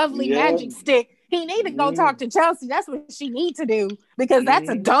his lovely magic stick. He need to go talk to Chelsea. That's what she need to do, because that's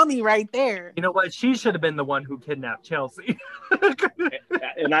a dummy right there. You know what? She should have been the one who kidnapped Chelsea.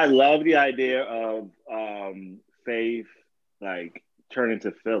 And I love the idea of Faith like turning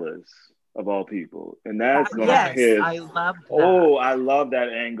to Phyllis of all people, and that's gonna piss. I love that. Oh, I love that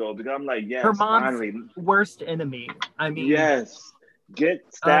angle, because I'm like, yes, her mom's finally. Worst enemy. I mean, yes. Get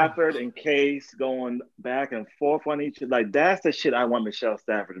Stafford and Case going back and forth on each other. Like, that's the shit I want Michelle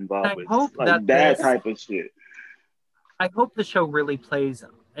Stafford involved with. Like that type of shit. I hope the show really plays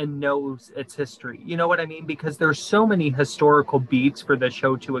and knows its history. You know what I mean? Because there's so many historical beats for the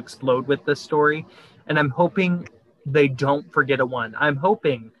show to explode with this story. And I'm hoping they don't forget a one. I'm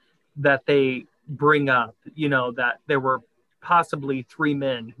hoping that they bring up, you know, that there were possibly 3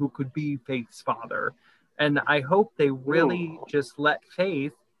 men who could be Faith's father. And I hope they really just let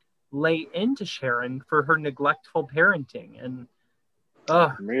Faith lay into Sharon for her neglectful parenting. And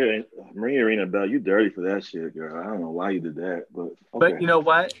Maria Arena Bell, you dirty for that shit, girl. I don't know why you did that, but okay. But you know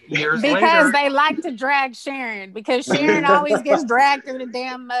what? Years because later, they like to drag Sharon, because Sharon always gets dragged through the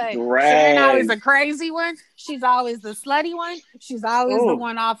damn mud. Sharon always the crazy one. She's always the slutty one. She's always the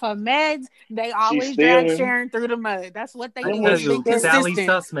one off her meds. They always drag Sharon through the mud. That's what they do. Sally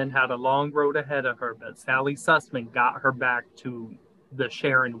Sussman had a long road ahead of her, but Sally Sussman got her back to the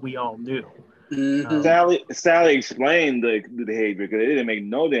Sharon we all knew. Mm-hmm. Sally explained the behavior, because it didn't make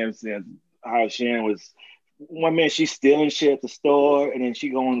no damn sense how Sharon was. One minute she's stealing shit at the store, and then she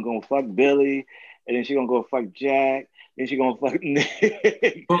gonna fuck Billy, and then she gonna go fuck Jack, and she gonna fuck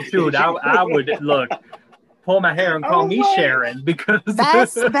Nick. Well, dude, I would look, pull my hair and call me Sharon, because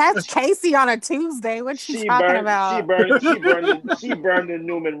that's Casey on a Tuesday. What's she talking about? She burned the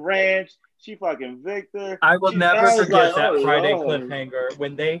Newman Ranch. She fucking Victor. I will never forget that Friday cliffhanger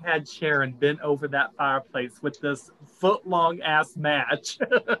when they had Sharon bent over that fireplace with this foot-long ass match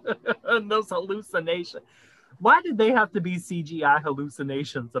and those hallucinations. Why did they have to be CGI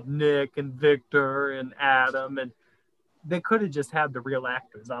hallucinations of Nick and Victor and Adam? And they could have just had the real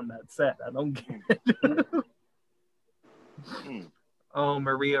actors on that set. I don't get it. Oh,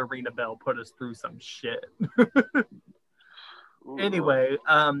 Maria Arena Bell put us through some shit. Anyway,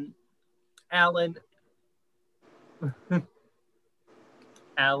 Alan.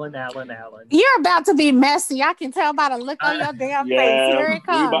 You're about to be messy. I can tell by the look on your damn face. Here it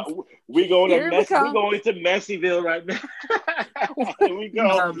comes. We going into Messyville right now. Here we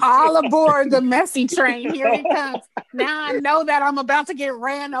go. All aboard the messy train. Here it comes. Now I know that I'm about to get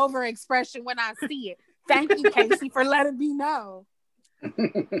ran over expression when I see it. Thank you, Casey, for letting me know.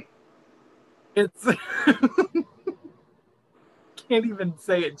 It's can't even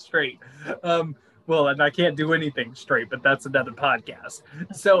say it straight. Well, and I can't do anything straight, but that's another podcast.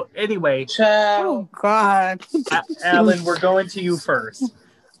 So anyway, oh God, Alan, we're going to you first.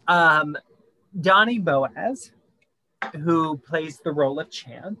 Donnie Boaz who plays the role of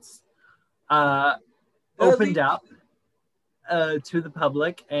Chance, opened up to the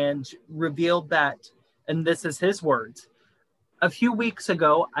public and revealed that, and this is his words, "A few weeks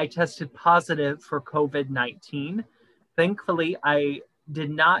ago, I tested positive for COVID-19. Thankfully, I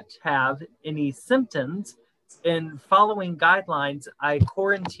did not have any symptoms. In following guidelines, I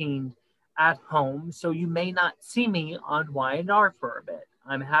quarantined at home, so you may not see me on Y&R for a bit.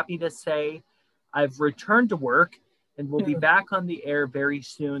 I'm happy to say I've returned to work and will be back on the air very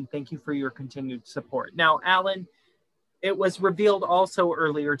soon. Thank you for your continued support." Now, Alan, it was revealed also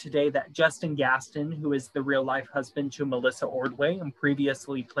earlier today that Justin Gaston, who is the real-life husband to Melissa Ordway and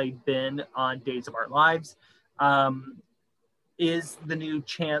previously played Ben on Days of Our Lives, is the new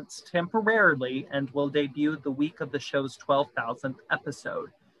Chance temporarily and will debut the week of the show's 12,000th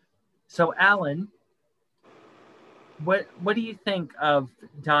episode. So, Alan, what do you think of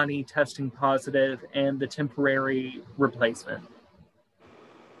Donnie testing positive and the temporary replacement?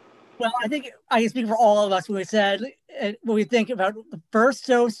 Well, I think I can speak for all of us when we think about the first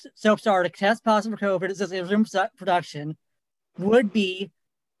soap star to test positive for COVID as a resume production would be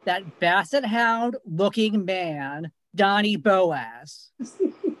that basset hound looking man, Donnie Boaz.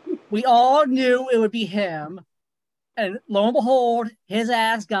 We all knew it would be him, and lo and behold, his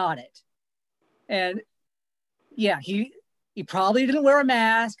ass got it. And yeah, he probably didn't wear a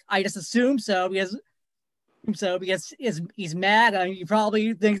mask. I just assume so because he's mad. I mean, he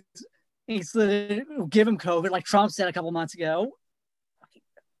probably thinks he's give him COVID, like Trump said a couple months ago. Fucking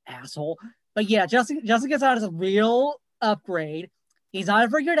asshole. But yeah, Justin gets out as a real upgrade. He's not a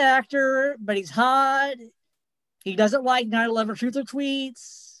very good actor, but he's hot. He doesn't like 9/11 truth or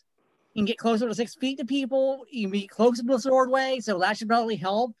tweets. He can get closer to 6 feet to people. He can be close to Melissa Ordway, so that should probably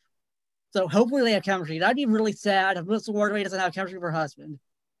help. So hopefully they have chemistry. That'd be really sad if Melissa Ordway doesn't have chemistry with her husband.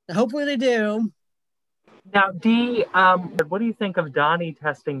 So hopefully they do. Now, Dee, what do you think of Donnie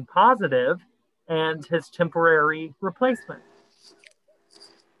testing positive and his temporary replacement?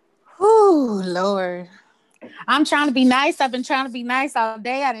 Oh, Lord. I'm trying to be nice. I've been trying to be nice all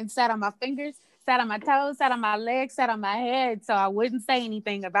day. I didn't sat on my fingers, sat on my toes, sat on my legs, sat on my head, so I wouldn't say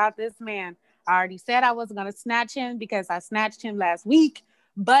anything about this man. I already said I wasn't going to snatch him because I snatched him last week,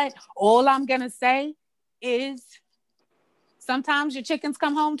 but all I'm going to say is sometimes your chickens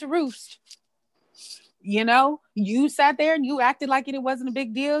come home to roost. You know, you sat there and you acted like it wasn't a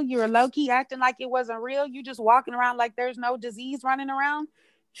big deal. You're low-key acting like it wasn't real. You just walking around like there's no disease running around.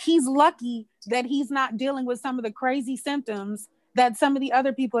 He's lucky that he's not dealing with some of the crazy symptoms that some of the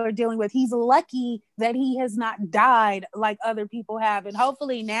other people are dealing with. He's lucky that he has not died like other people have. And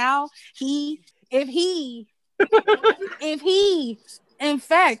hopefully now if he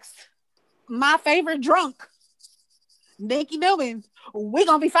infects my favorite drunk, Nikki Newman, we're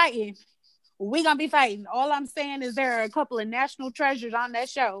going to be fighting. We're going to be fighting. All I'm saying is there are a couple of national treasures on that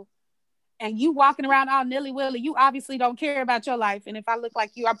show. And you walking around all nilly-willy, you obviously don't care about your life. And if I look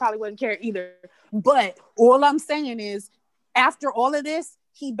like you, I probably wouldn't care either. But all I'm saying is, after all of this,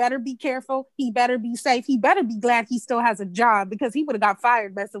 he better be careful. He better be safe. He better be glad he still has a job because he would have got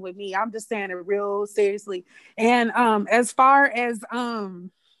fired messing with me. I'm just saying it real seriously. And as far as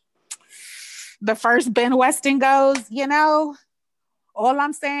the first Ben Weston goes, you know, all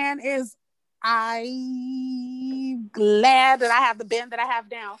I'm saying is I'm glad that I have the Ben that I have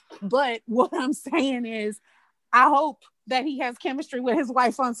now. But what I'm saying is I hope that he has chemistry with his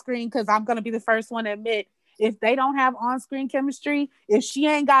wife on screen because I'm going to be the first one to admit if they don't have on-screen chemistry, if she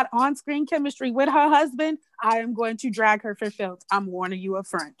ain't got on-screen chemistry with her husband, I am going to drag her for filth. I'm warning you up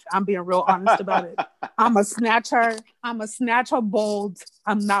front. I'm being real honest about it. I'm going to snatch her. I'm going to snatch her bolds.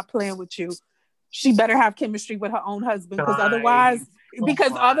 I'm not playing with you. She better have chemistry with her own husband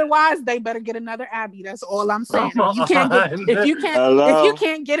because otherwise they better get another Abby. That's all I'm saying. If you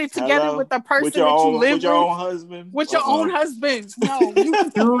can't get it together with the person with your own husband. No,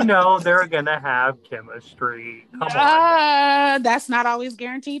 you know they're gonna have chemistry. Come on. That's not always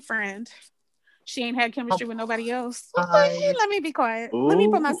guaranteed, friend. She ain't had chemistry with nobody else. Let me be quiet. Ooh. Let me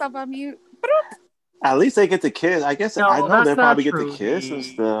put myself on mute. At least they get to kiss. I guess I know they probably get to kiss and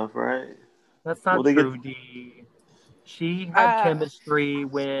stuff, right? That's not true, Dee. She had chemistry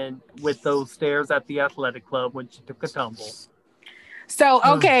with those stairs at the athletic club when she took a tumble. So,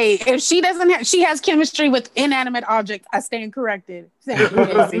 okay, if she doesn't have, she has chemistry with inanimate objects. I stand corrected. Thank you,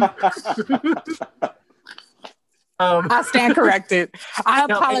 Casey. I stand corrected. I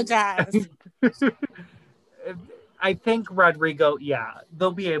apologize. I think Rodrigo,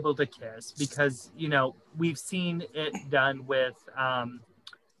 they'll be able to kiss because, you know, we've seen it done with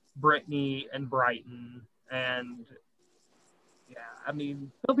Brittany and Brighton, and I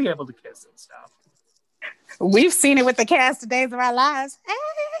mean, they'll be able to kiss and stuff. We've seen it with the cast of Days of Our Lives.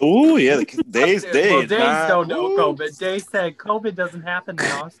 Ooh, yeah, Days. Well, Days nah, don't know ooh. COVID. Days said COVID doesn't happen in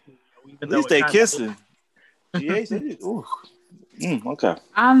our studio, even At though least it they kind of kissing. GH, they did. Ooh. Okay.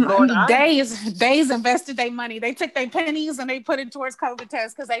 Lord, Days invested their money. They took their pennies and they put it towards COVID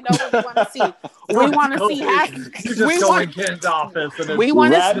tests because they know what we want to see. We want to see half. You just go in Ken's office and We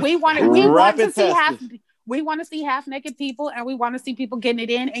want Rapid- to see half. testing. We want to see half naked people, and we want to see people getting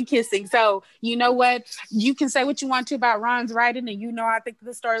it in and kissing. So you know what? You can say what you want to about Ron's writing, and you know I think the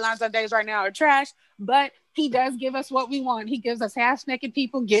storylines on Days right now are trash. But he does give us what we want. He gives us half naked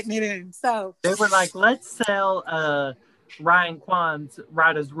people getting it in. So they were like, let's sell Ryan Kwan's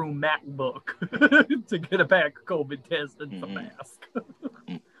writer's room MacBook to get a back COVID test and some mask.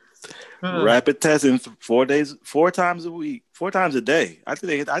 Rapid testing 4 days, 4 times a week, 4 times a day. I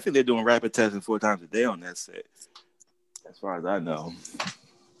think they're doing rapid testing 4 times a day on that set. As far as I know.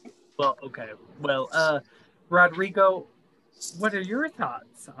 Well, okay. Well, Rodrigo, what are your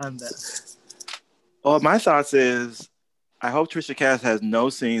thoughts on this? Well, my thoughts is I hope Trisha Cass has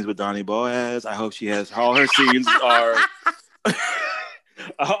no scenes with Donnie Boaz. I hope she has all her scenes are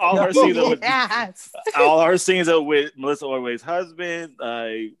all her scenes are with Melissa Ordway's husband.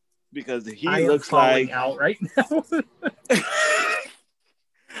 Because he looks like out right now.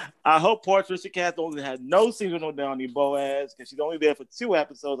 I hope poor Trisha Cass only had no scenes with no Donnie Boaz because she's only there for 2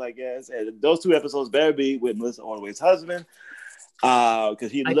 episodes, I guess, and those 2 episodes better be with Melissa Ordway's husband.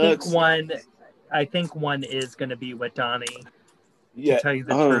 Because I think one is going to be with Donnie. Yeah, to tell you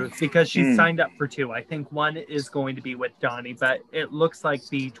the truth, because she's signed up for 2. I think one is going to be with Donnie, but it looks like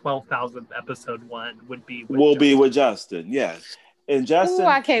the 12,000th episode one will be with Justin. Yes. And Justin,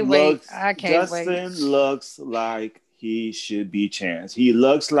 I can't wait. Justin looks like he should be Chance. He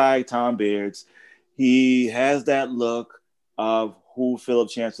looks like Tom Beards. He has that look of who Philip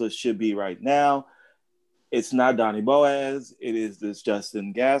Chancellor should be right now. It's not Donnie Boaz. It is this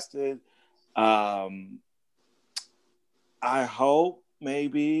Justin Gaston. I hope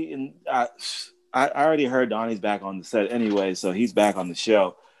maybe, and I already heard Donnie's back on the set anyway, so he's back on the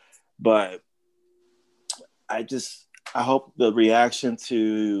show. But I hope the reaction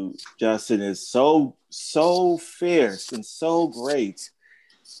to Justin is so fierce and so great.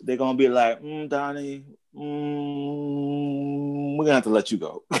 They're gonna be like, Donnie, we're gonna have to let you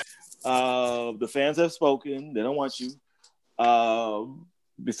go. The fans have spoken. They don't want you.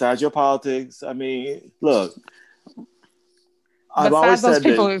 Besides your politics, I mean, look. I've always said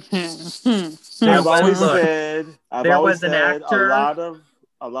a lot of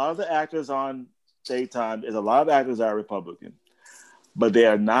the actors on Daytime is a lot of actors are Republican, but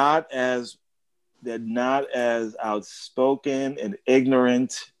they're not as outspoken and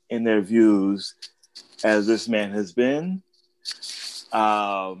ignorant in their views as this man has been.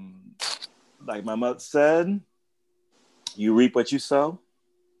 Like my mother said, you reap what you sow.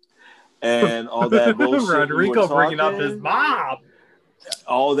 And all that bullshit. Rodrigo bringing up his mom.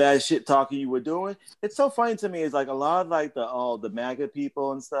 All that shit talking you were doing. It's so funny to me. It's like a lot of like the MAGA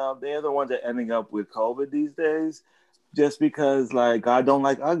people and stuff. They're the ones that are ending up with COVID these days, just because like God don't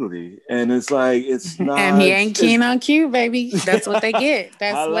like ugly, and it's like it's not. And he ain't keen on cute, baby. That's what they get.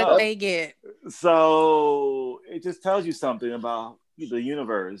 That's what they get. So it just tells you something about the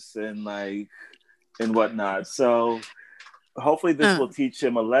universe and like and whatnot. So. Hopefully this will teach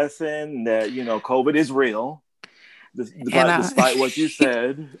him a lesson that, COVID is real. Despite what you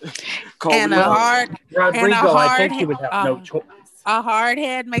said. Rodrigo, I think he would have no choice. A hard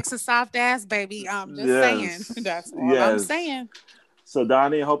head makes a soft ass, baby. I'm just saying. That's all I'm saying. So,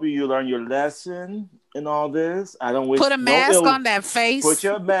 Donnie, I hope you learn your lesson in all this. I don't wish put a mask on that face. Put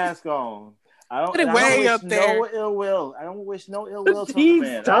your mask on. I don't wish no ill will to the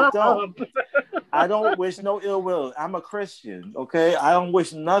man. I don't wish no ill will. I'm a Christian, okay? I don't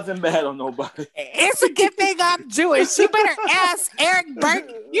wish nothing bad on nobody. It's a good thing I'm Jewish. You better ask Eric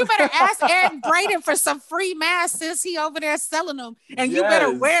Braden for some free masks since he over there selling them. And you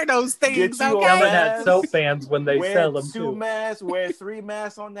better wear those things, okay? Ellen had soap fans when they sell them too. Wear 3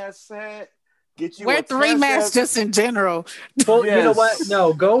 masks on that set. Wear 3 masks just in general. Well, you know what?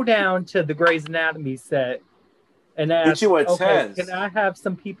 No, go down to the Grey's Anatomy set and ask, get you a test. Can I have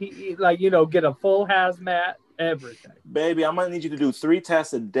some PPE? Like, get a full hazmat, everything. Baby, I'm going to need you to do 3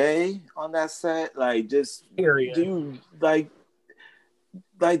 tests a day on that set. Like, just do, like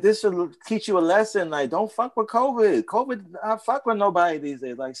this should teach you a lesson. Like, don't fuck with COVID. COVID, I fuck with nobody these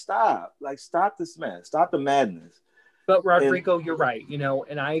days. Like, stop. Like, stop this mess. Stop the madness. But Rodrigo, you're right,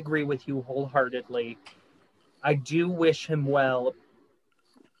 and I agree with you wholeheartedly. I do wish him well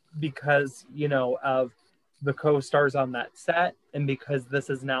because, of the co-stars on that set, and because this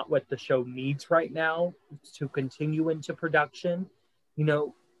is not what the show needs right now to continue into production, you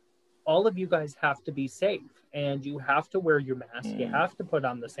know, all of you guys have to be safe, and you have to wear your mask. You have to put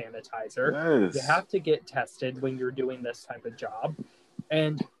on the sanitizer. Yes. You have to get tested when you're doing this type of job,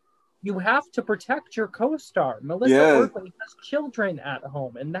 and you have to protect your co-star. Melissa Orkley has children at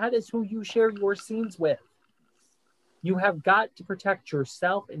home, and that is who you share your scenes with. You have got to protect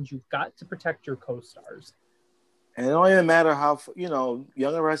yourself, and you've got to protect your co-stars. And it don't even matter how, you know,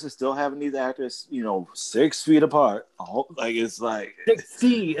 Young and Restless still having these actors, you know, 6 feet apart. Like, it's like 6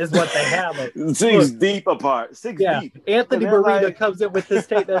 feet is what they have. 6 deep apart. 6 deep. Anthony Barita like, comes in with this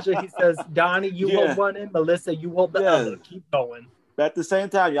tape measure. He says, Donnie, you hold one end. Melissa, you hold the other. Keep going. But at the same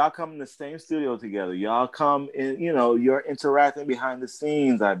time, y'all come in the same studio together. Y'all come in, you know, you're interacting behind the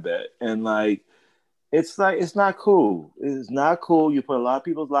scenes, I bet. And like, it's not cool. It's not cool. You put a lot of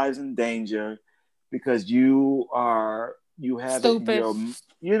people's lives in danger because you're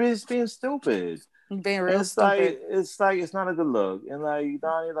just being stupid. Being real stupid. It's not a good look. And like,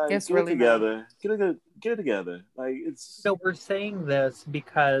 Donnie, like, it's get really it together. Get it together. Like, it's so we're saying this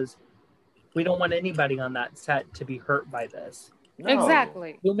because we don't want anybody on that set to be hurt by this. No.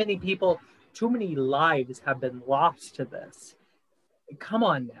 Exactly. Too many people, too many lives have been lost to this. Come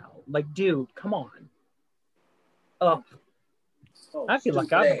on now. Like, dude, come on. Oh, I feel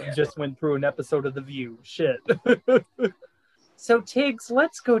like I just went through an episode of The View. Shit. So, Tiggs,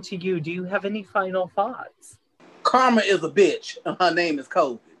 let's go to you. Do you have any final thoughts? Karma is a bitch, and her name is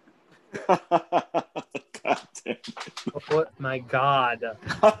COVID. God damn it. Oh, my God.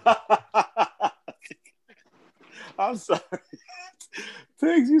 I'm sorry.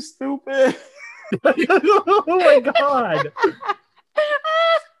 Tiggs, you stupid. Oh, my God.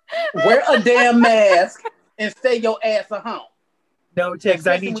 Wear a damn mask and stay your ass at home. No, Tiggs,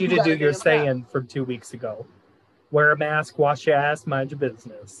 I need you to do your saying from 2 weeks ago. Wear a mask, wash your ass, mind your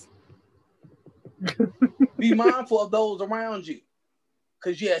business. Be mindful of those around you.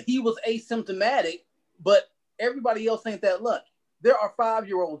 Because, he was asymptomatic, but everybody else ain't that lucky. There are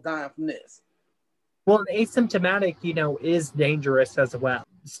 5-year-olds dying from this. Well, asymptomatic, is dangerous as well.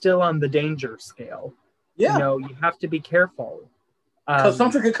 Still on the danger scale. Yeah. You have to be careful. Because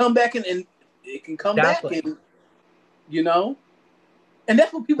something can come back and it can come back and, And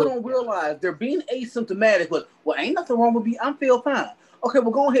that's what people don't realize. They're being asymptomatic, but, ain't nothing wrong with me. I feel fine. Okay,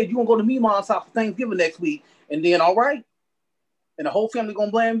 well, go ahead. You're going to go to Meemaw's house for Thanksgiving next week. And then, all right. And the whole family going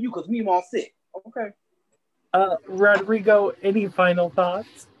to blame you because Meemaw's sick. Okay. Rodrigo, any final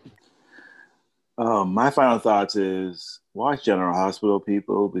thoughts? My final thoughts is watch General Hospital,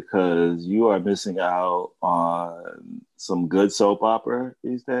 people, because you are missing out on some good soap opera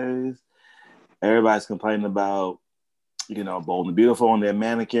these days. Everybody's complaining about, Bold and Beautiful and their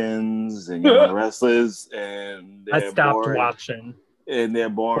mannequins and the Restless, and I stopped watching. And their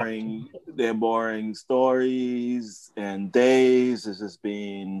boring stories and days is just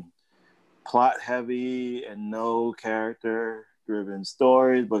being plot heavy and no character driven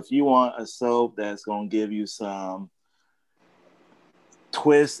stories. But if you want a soap that's going to give you some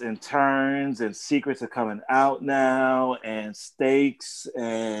twists and turns and secrets are coming out now and stakes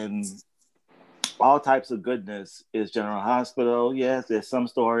and all types of goodness, is General Hospital. Yes, there's some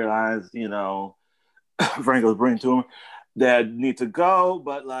storylines, Franco's bringing to him that need to go,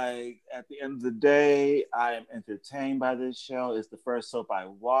 but like at the end of the day, I am entertained by this show. It's the first soap I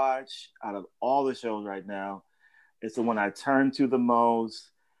watch out of all the shows right now. It's the one I turn to the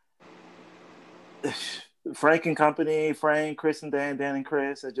most. Frank and company, Frank, Chris and Dan and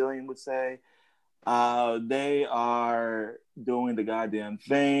Chris, as Jillian would say, they are doing the goddamn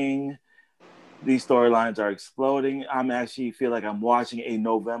thing. These storylines are exploding. I'm actually feel like I'm watching a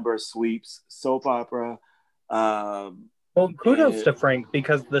November sweeps soap opera. Well, kudos to Frank,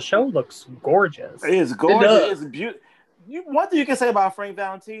 because the show looks gorgeous. It is gorgeous. It's beautiful. One thing you can say about Frank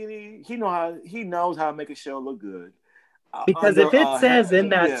Valentini, he knows how to make a show look good. Because if it says in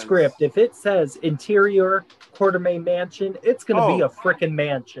that script, if it says interior Quartermain mansion, it's going to be a freaking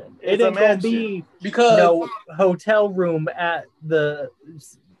mansion. It ain't going to be hotel room at the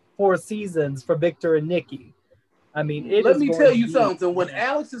Four Seasons for Victor and Nikki. I mean, let me tell you something. When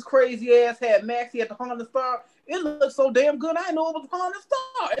Alex's crazy ass had Maxie at the Honda Star, it looked so damn good. I didn't know it was Honda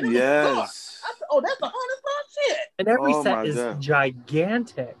Star. And it was dark. I said, that's the Honda Star shit. And every set is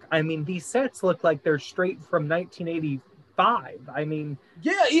gigantic. I mean, these sets look like they're straight from 1985. I mean,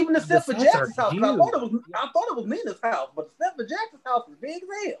 even the set for Jackson's house. I thought it was Nina's house, but the set for Jackson's house is big as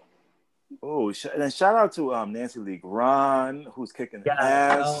hell. And then shout out to Nancy Lee Gron, who's kicking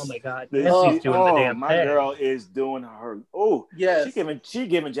ass. Oh my God, Nancy's doing the damn my thing. girl is doing her. Oh yes, she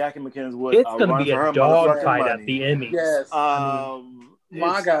giving Jackie McKinnon Wood. It's going to be a dog fight money. at the Emmys. Yes,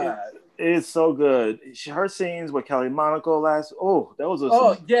 my God, it's so good. Her scenes with Kelly Monaco that was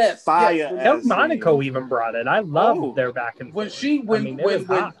fire. Yes. Kelly Monaco even brought it. I love their back and forth.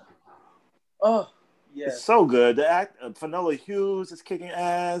 Yes. It's so good. The act Fanola Hughes is kicking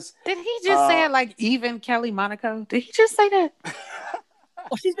ass. Did he just say it like even Kelly Monaco? Did he just say that?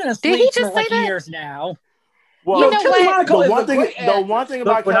 Well, she's been asleep for like years now. Well, you know what? The one thing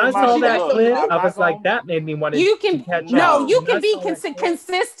about when I saw that clip, I was like, phone. that made me want to. You can be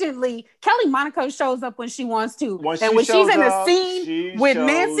consistently. Kelly Monaco shows up when she wants to, and when she's in a scene with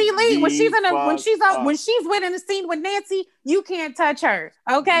Nancy Lee, when she's in a when she's within a scene with Nancy, you can't touch her.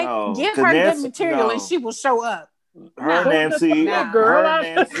 Okay, give her good material, and she will show up. Her Nancy are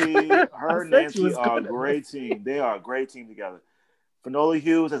a great team. They are a great team together. Fanola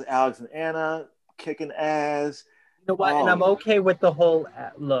Hughes as Alex and Anna. Kicking ass. You know what? And I'm okay with the whole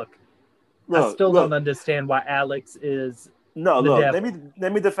look. I still don't understand why Alex is. Let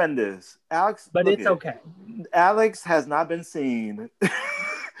me defend this, Alex. But it's okay. Alex has not been seen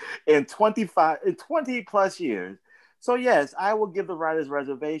in 20 plus years. So yes, I will give the writers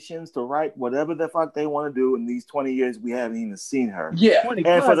reservations to write whatever the fuck they want to do in these 20 years we haven't even seen her. Yeah, 20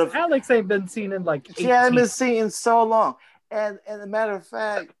 plus. Alex ain't been seen in like 18. She hasn't been seen in so long. And as a matter of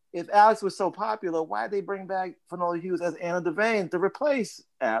fact, if Alex was so popular, why did they bring back Fanola Hughes as Anna Devane to replace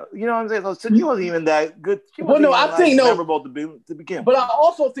Alex? You know what I'm saying? So she wasn't even that good. She wasn't memorable to begin. But I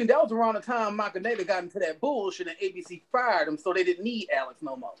also think that was around the time Michael Naylor got into that bullshit and ABC fired him, so they didn't need Alex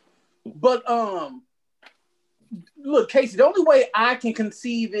no more. But look, Casey, the only way I can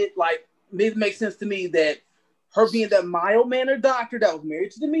conceive it, like, it makes sense to me that her being that mild-mannered doctor that was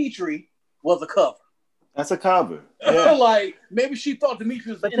married to Dimitri was a cover. That's a cover. Yeah. Like, maybe she thought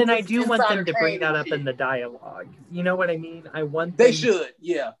Dimitri was. But then I do want them to bring that up in the dialogue. You know what I mean? They should,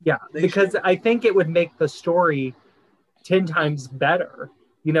 yeah. Yeah, because I think it would make the story 10 times better.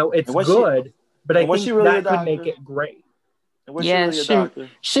 You know, it's good, but I think that would make it great.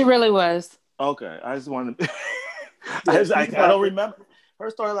 She really was. Okay, I just wanted to... I don't remember.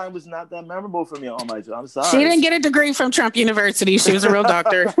 Her storyline was not that memorable for me on my job. I'm sorry. She didn't get a degree from Trump University. She was a real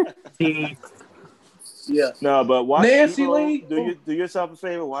doctor. See? Yeah. No, but watch Nancy Lee. Do yourself a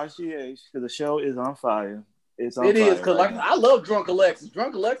favor. Watch GH because the show is on fire. It's on fire. It is because I love Drunk Alexis.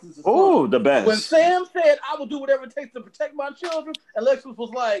 Drunk Alexis is the best. When Sam said, "I will do whatever it takes to protect my children," Alexis was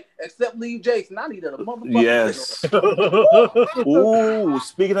like, "Except leave Jason." I need a motherfucker. Yes. Ooh,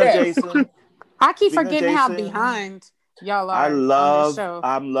 speaking of Jason, I keep forgetting how behind y'all are.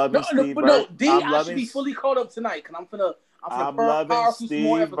 I'm loving Steve Burton. No, D, I should be fully caught up tonight because I'm loving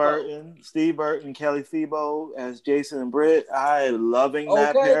Steve Burton, Kelly Thiebaud as Jason and Britt. I'm loving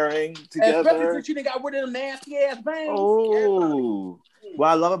that pairing together. Especially since you didn't got rid of them nasty ass bangs. Oh, what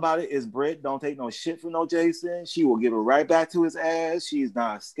I love about it is Britt don't take no shit from no Jason. She will give it right back to his ass. She's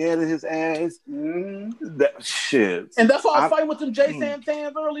not scared of his ass. Mm-hmm. That shit. And that's why I was fighting with them Jason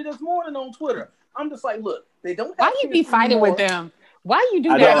fans early this morning on Twitter. I'm just like, look, they don't. Why you be fighting with them? Why you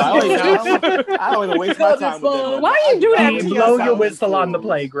do that? I don't even waste my time with them. Why you do that? Blow your whistle on the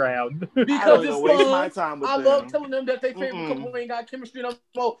playground. Because it's waste my time with I them. love telling them that they favorite couple ain't got chemistry no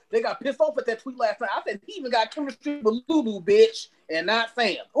more. They got pissed off at that tweet last night. I said he even got chemistry with Lulu, bitch, and not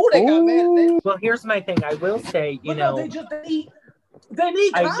Sam. Oh, they got mad at that. Well, here's my thing. I will say, they need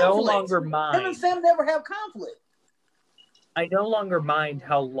conflict. I no longer mind. Him and Sam never have conflict. I no longer mind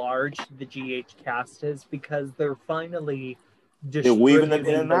how large the GH cast is because they're finally they're weaving them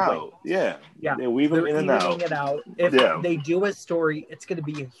in and out. Yeah. They're weaving them in and out. It out. If they do a story, it's going to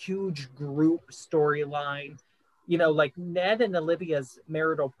be a huge group storyline. You know, like Ned and Olivia's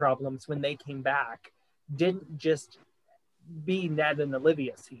marital problems when they came back didn't just be Ned and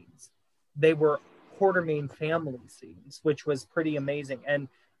Olivia scenes. They were Quartermain family scenes, which was pretty amazing. And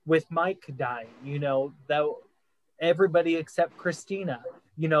with Mike dying, though everybody except Christina,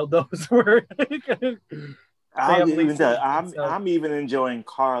 those were I'm even enjoying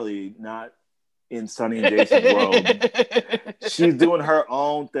Carly not in Sonny and Jason's world. She's doing her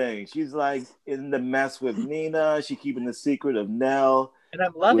own thing. She's like in the mess with Nina. She's keeping the secret of Nell. And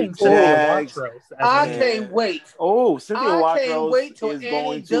I'm loving Cynthia Watros. I can't wait. Oh, Cynthia Watros can't wait till is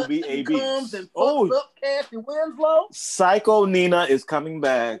going to be a beast. Up Kathy Winslow. Psycho Nina is coming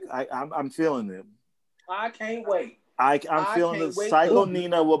back. I'm feeling it. I can't wait. I'm feeling the Psycho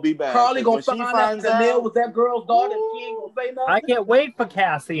Nina will be back. Carly gonna find out that Nell was that girl's daughter and she ain't gonna say nothing. I can't wait for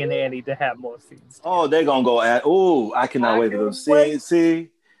Cassie and Annie to have more scenes. Oh, they're gonna go at. Oh, I cannot wait for them. See,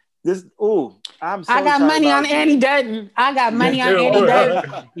 I'm so I got money on Annie. Annie Dutton. I got money on too. Annie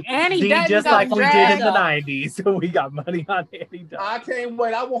Dutton. Annie See, Dutton just got like we did in the dragged. 90s. We got money on Annie Dutton. I can't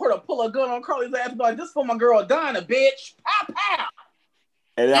wait. I want her to pull a gun on Carly's ass and be like, this for my girl Dinah, bitch. Pow, pow.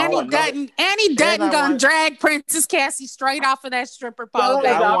 And I Annie want Dutton, Annie Dutton gonna drag Princess Cassie straight off of that stripper pole, No,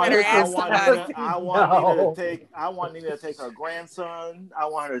 baby. not You better Princess ask Cassie. somebody. I want Nina to take her grandson. I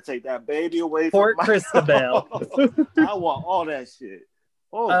want her to take that baby away Port from Christabel. I want all that shit.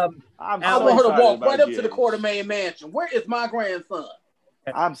 I So want her to walk about right up to GH. the Quartermain Mansion. Where is my grandson?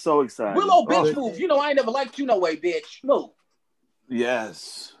 I'm so excited. Willow, bitch, move. You know I ain't never liked you no way, bitch. Move.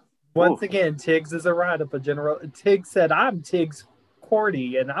 Yes. Once again, Tiggs is a write-up of General. Tiggs said, I'm Tiggs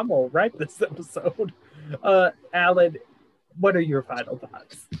Cordy, and I'm going to write this episode. Alan, what are your final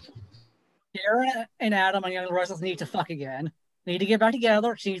thoughts? Karen and Adam on Young and Restless need to fuck again. They need to get back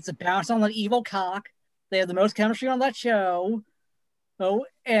together. She needs to bounce on that evil cock. They have the most chemistry on that show. Oh,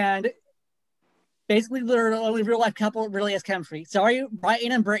 and basically, they're the only real life couple that really has chemistry. Sorry,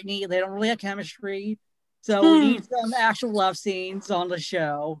 Brian and Brittany, they don't really have chemistry. So we need some actual love scenes on the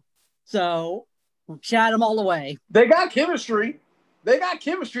show. So chat them all the way. They got chemistry.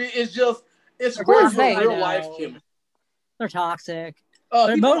 It's just, it's real life chemistry. They're toxic.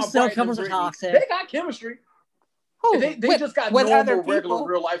 Most soap couples are toxic. They got chemistry. They just got normal, regular,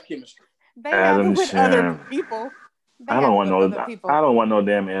 real life chemistry. They have it with other people. I don't want no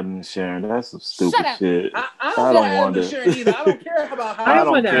damn Adam and Sharon. That's some stupid shit. I don't want Adam and Sharon either. I don't care about how I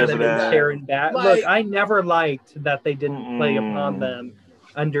want Adam and Sharon back. Look, I never liked that they didn't play upon them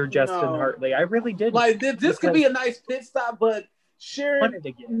under Justin Hartley. I really didn't. Like this could be a nice pit stop, but Sharon,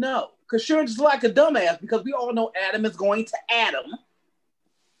 no, because Sharon's just like a dumbass. Because we all know Adam is going to Adam.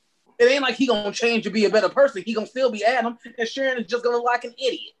 It ain't like he gonna change to be a better person. He gonna still be Adam, and Sharon is just gonna look like an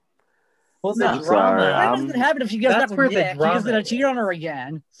idiot. Well, the drama. What's gonna happen if she gets back with Nick? She's gonna cheat on her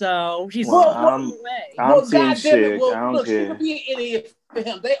again. So she's away. I'm seeing shit. Look, she could be an idiot for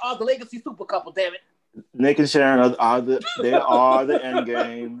him. They are the legacy super couple. Damn it. Nick and Sharon are the end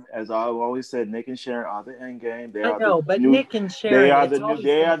game. As I've always said, Nick and Sharon are the end game. Nick and Sharon, they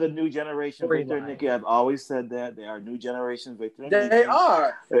are the new generation. Victor and Nikki, I've always said that they are new generation. Victor and Nikki. They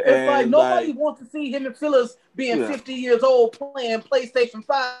are. It's like nobody wants to see him and Phyllis being 50 years old playing PlayStation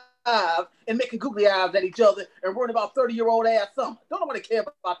 5 and making googly eyes at each other and worrying about 30-year-old ass summer. Don't nobody care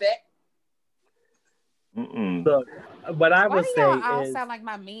about that. Look, what I would say all is, sound like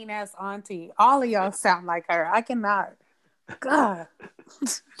my mean ass auntie. All of y'all sound like her. I cannot. God.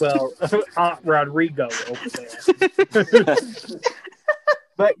 Well, Aunt Rodrigo over there.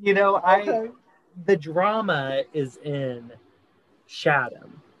 But the drama is in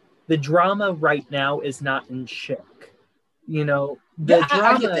Chatham. The drama right now is not in Chick. The drama.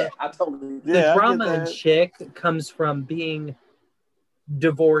 I get that. I totally. The drama in Chick comes from being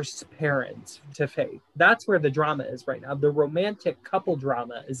divorced parents to Faith. That's where the drama is right now. The romantic couple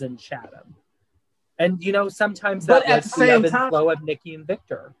drama is in Chatham. And sometimes that lets the ebb and flow of Nikki and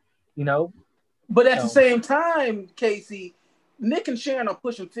Victor. But at the same time, Casey, Nick and Sharon are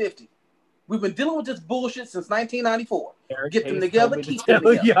pushing 50. We've been dealing with this bullshit since 1994. Get them together, keep them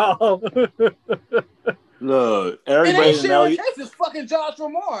together. Y'all. Look, It ain't Sharon Case, it's fucking Josh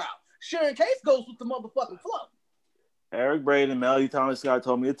Ramore out. Sharon Case goes with the motherfucking flow. Eric Braden and Melody Thomas Scott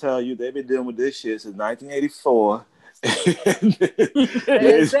told me to tell you they've been dealing with this shit since 1984.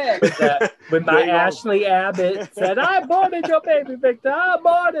 Exactly. When my Ashley Abbott said, I aborted your baby, Victor. I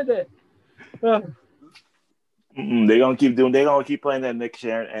aborted it. They're gonna keep playing that Nick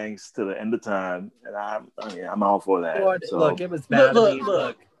Sharon angst to the end of time. And I'm all for that. Look, it was bad.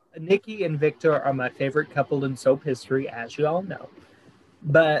 Look, Nikki and Victor are my favorite couple in soap history, as you all know.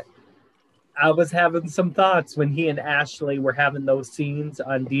 But I was having some thoughts when he and Ashley were having those scenes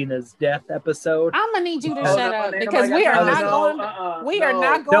on Dina's death episode. I'm gonna need you to shut up because we are not going. We are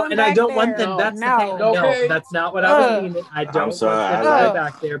not going. No, and I don't want them. That's the thing. No, that's not what I was meaning. I don't want them to go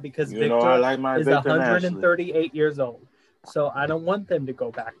back there because Victor is 138 years old. So I don't want them to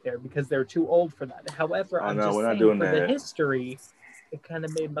go back there because they're too old for that. However, I'm just saying for the history, it kind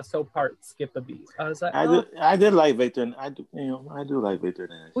of made my soap heart skip a beat. I was like, I did like Victor, and I do like Victor.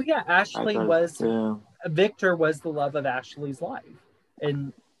 Well, yeah, Victor was the love of Ashley's life,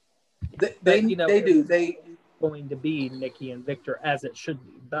 and they going to be Nikki and Victor as it should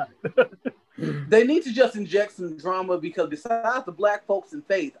be, but they need to just inject some drama because besides the black folks in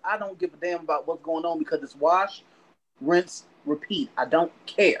Faith, I don't give a damn about what's going on because it's wash, rinse, repeat. I don't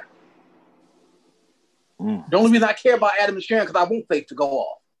care. The only reason I care about Adam and Sharon because I want Faith to go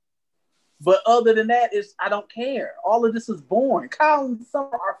off. But other than that, I don't care. All of this is boring. Kyle and Summer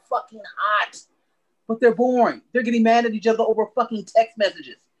are fucking hot, but they're boring. They're getting mad at each other over fucking text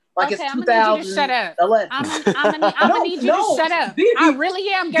messages. Like Okay, it's I'm gonna need you to shut up. 2011. I'm gonna need you to shut up. Diddy, I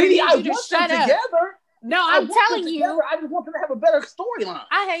really am gonna Diddy, need I you to want shut them up. together. No, I I'm want telling them you. together. I just want them to have a better storyline.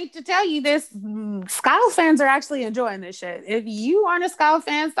 I hate to tell you this. Scout fans are actually enjoying this shit. If you aren't a Scout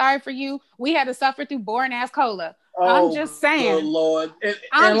fan, sorry for you. We had to suffer through boring ass cola. I'm just saying. Good Lord. And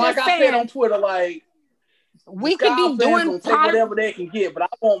I'm like just I said on saying, Twitter, like, we could be fans doing gonna take whatever they can get, but I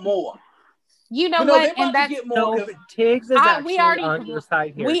want more. You know But no, what? they And about to that get more. No, but Tiggs is actually on your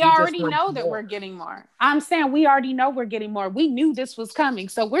side here. we He just already wants know that more. we're getting more. I'm saying we already know we're getting more. We knew this was coming,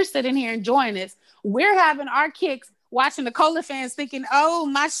 so we're sitting here enjoying this. We're having our kicks watching the Cola fans thinking, "Oh,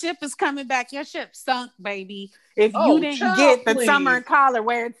 my ship is coming back. Your ship sunk, baby. If you didn't get the summer and collar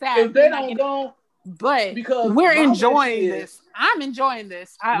where it's at, if they don't go." But because we're enjoying this. I'm enjoying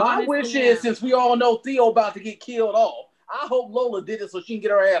this. My wish is, since we all know Theo about to get killed off, I hope Lola did it so she can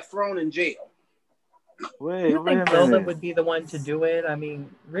get her ass thrown in jail. You think Lola would be the one to do it? I mean,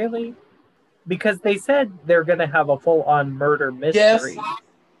 really? Because they said they're going to have a full-on murder mystery. Yes,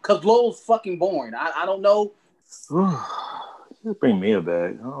 because Lola's fucking boring. I don't know. Just bring Mia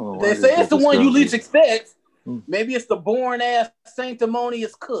back. They say it's the one you least expect. Maybe it's the boring-ass,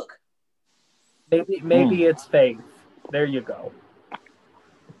 sanctimonious cook. Maybe it's Faith. There you go.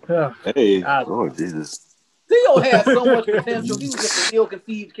 Hey, oh Jesus. Theo has so much potential. He was just an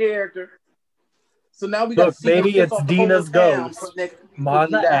ill-conceived character. So now we got to see maybe it's Dina's ghost.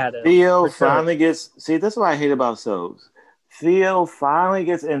 Mama Adams. Theo finally gets... See, that's what I hate about soaps. Theo finally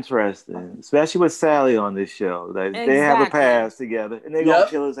gets interesting, especially with Sally on this show. They have a past together, and they're going to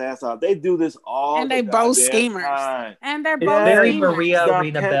kill his ass off. They do this all and they both schemers. And they're both very Maria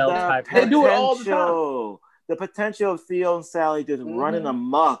Rena Bell type. They do it all the time. The potential of Theo and Sally just running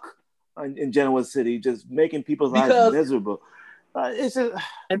amok in Genoa City, just making people's lives miserable. It's just,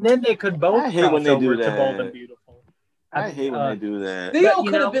 and then they could both. I hate when they do that. To Bold and Beautiful. I hate when they do that. Theo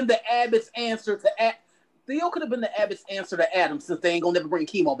could have been the Abbott's answer to Theo could have been the Abbott's answer to Adam, since they ain't gonna never bring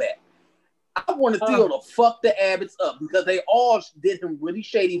chemo back. I wanted Theo to fuck the Abbotts up because they all did him really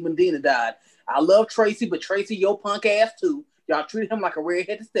shady when Dina died. I love Tracy, but Tracy, your punk ass too. Y'all treated him like a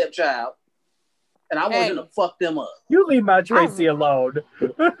redheaded stepchild. And I want him to fuck them up. You leave my Tracy alone.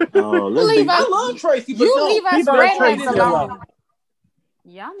 I love Tracy, but you leave us redheads alone.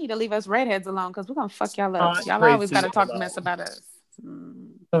 Y'all need to leave us redheads alone because we're gonna fuck y'all up. Y'all always gotta talk mess about us.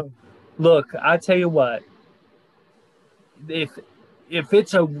 Look, I tell you what. If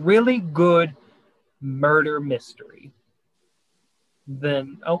it's a really good murder mystery,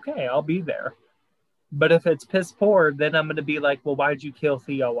 then okay, I'll be there. But if it's piss poor, then I'm gonna be like, well, why'd you kill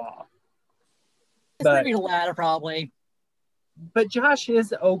Theo off? It's gonna be the latter, probably. But Josh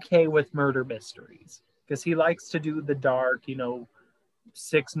is okay with murder mysteries because he likes to do the dark,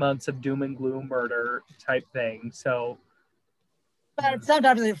 6 months of doom and gloom murder type thing. So, but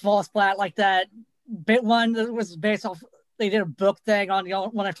sometimes they fall flat, like that bit one that was based off. They did a book thing on the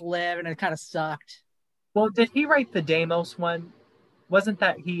One Life to Live, and it kind of sucked. Well, did he write the Deimos one? Wasn't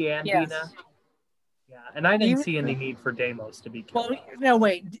that he and Dina? Yeah, and I didn't see any need for Deimos to be killed. Well, no,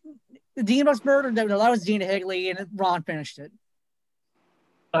 wait. The Deimos murder, that was Dina Higley, and Ron finished it.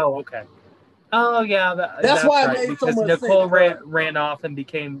 Oh, okay. Oh, yeah. That's why right, it made because so much Nicole sense. ran off and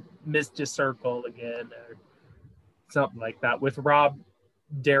became Mr. Circle again, or something like that, with Rob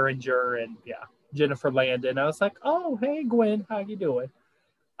Derringer and, Jennifer Landon. I was like, oh, hey, Gwen, how you doing?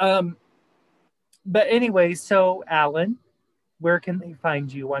 But anyway, so, Alan, where can they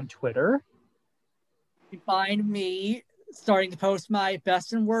find you on Twitter? You can find me starting to post my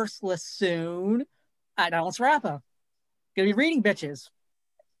best and worst list soon at Alan Serappa. Gonna be reading bitches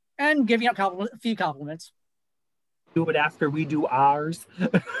and giving out a few compliments. Do it after we do ours.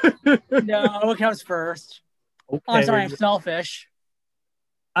 No, it comes first. Okay. I'm sorry, I'm selfish.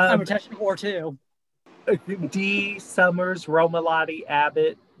 I'm a Texas whore too. D. Summers, Romalotti,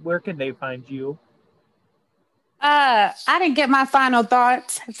 Abbott, where can they find you? I didn't get my final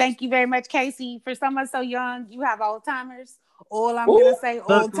thoughts. Thank you very much, Casey. For someone so young, you have Alzheimer's. All I'm gonna say,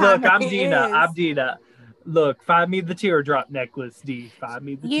 look, I'm Dina. Look, find me the teardrop necklace, D. Find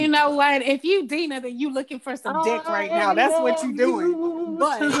me the You know what? If you Dina, then you looking for some dick right now. That's what you doing.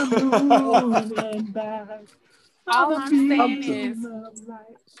 But all I'm saying is,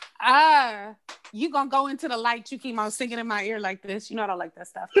 you gonna go into the light. You keep on singing in my ear like this. You know I don't like that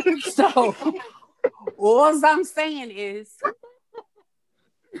stuff. So all I'm saying is,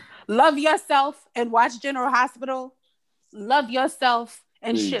 love yourself and watch General Hospital. Love yourself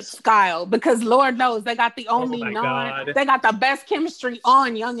and ship Skyle, because Lord knows they got the they got the best chemistry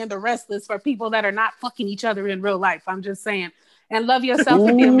on Young and the Restless for people that are not fucking each other in real life. I'm just saying. And love yourself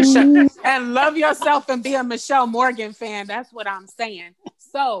and be a Michelle. And love yourself and be a Michelle Morgan fan. That's what I'm saying.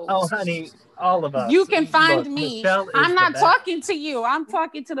 So, oh, honey, all of us. you can find Look, me. Michelle is I'm not the best. talking to you. I'm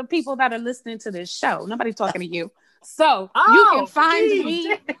talking to the people that are listening to this show. Nobody's talking to you. So you Oh, can find geez.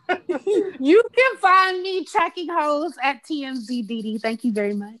 me. You can find me tracking hoes at TMZDD. Thank you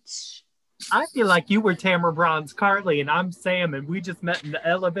very much. I feel like you were Tamara Braun's Carly and I'm Sam and we just met in the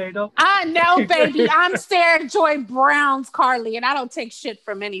elevator. I know, baby. I'm Sarah Joy Brown's Carly, and I don't take shit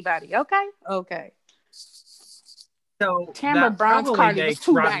from anybody. Okay. Okay. So Tamara that Brown's probably Carly was makes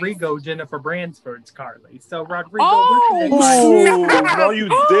too Rodrigo Jennifer Bransford's Carly. So Rodrigo, Oh, where can they find you? snap. no, you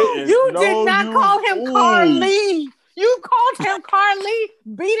didn't. You No, did not you- call him Ooh. Carly. You called him Carly.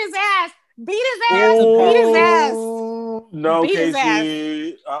 Beat his ass. Beat his ass. Ooh. Beat his ass. No, Beat his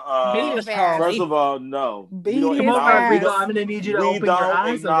Casey. Beat his ass. First of all, no. Beat We don't his Come on, ass. Rodrigo, I'm gonna need you to open your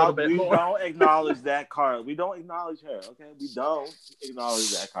eyes a little bit we more. don't acknowledge that Carly. We don't acknowledge her, okay? We don't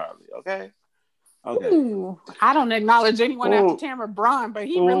acknowledge that Carly, okay? Okay. Ooh, I don't acknowledge anyone Ooh. after Tamara Braun, but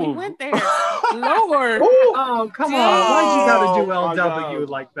he Ooh. really went there. Lord. Oh, come on. Why'd you gotta do Oh, my LW God.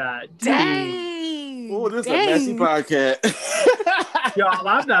 like that? Dang. Oh, this is a Dang. messy podcast. Y'all,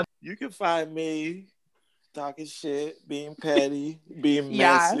 I'm not. You can find me talking shit, being petty, being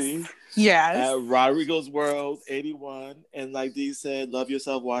Yes. messy Yes. at Rodrigo's World 81. And like Dee said, love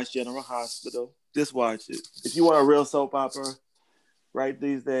yourself, watch General Hospital. Just watch it. If you want a real soap opera, right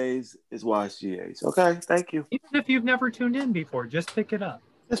these days, is watch GH. Okay, thank you. Even if you've never tuned in before, just pick it up.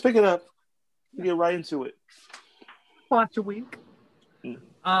 Let's pick it up. You get right into it. Watch a week.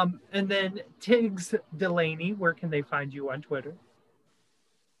 Mm. And then Tiggs Delaney, where can they find you on Twitter?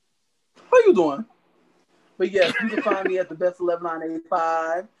 How you doing? But yes, you can find me at the best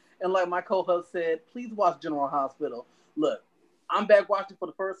 11985. And like my co-host said, please watch General Hospital. Look, I'm back watching for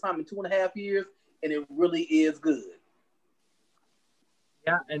the first time in 2.5 years, and it really is good.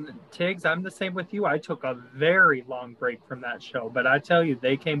 Yeah, and Tiggs, I'm the same with you. I took a very long break from that show, but I tell you,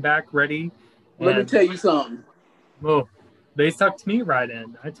 they came back ready. Let me and- tell you something. Oh, they sucked me right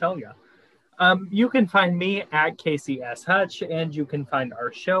in, I tell you. You can find me at Casey S. Hutch, and you can find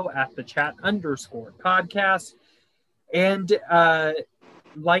our show at the chat_podcast. And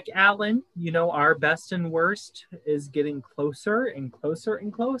like Alan, you know, our best and worst is getting closer and closer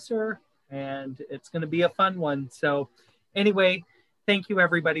and closer, and it's going to be a fun one. So anyway, thank you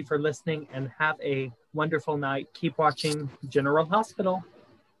everybody for listening, and have a wonderful night. Keep watching General Hospital.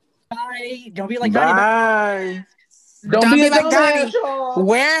 Bye. Don't be like Donnie. Bye. Don't be like dumbass, Donnie. y'all.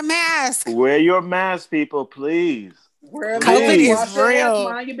 Wear a mask. Wear your mask, people, please. Wear a COVID mask, is wash your hands, real.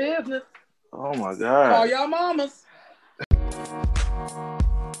 mind your business. Oh my Call God. y'all mamas.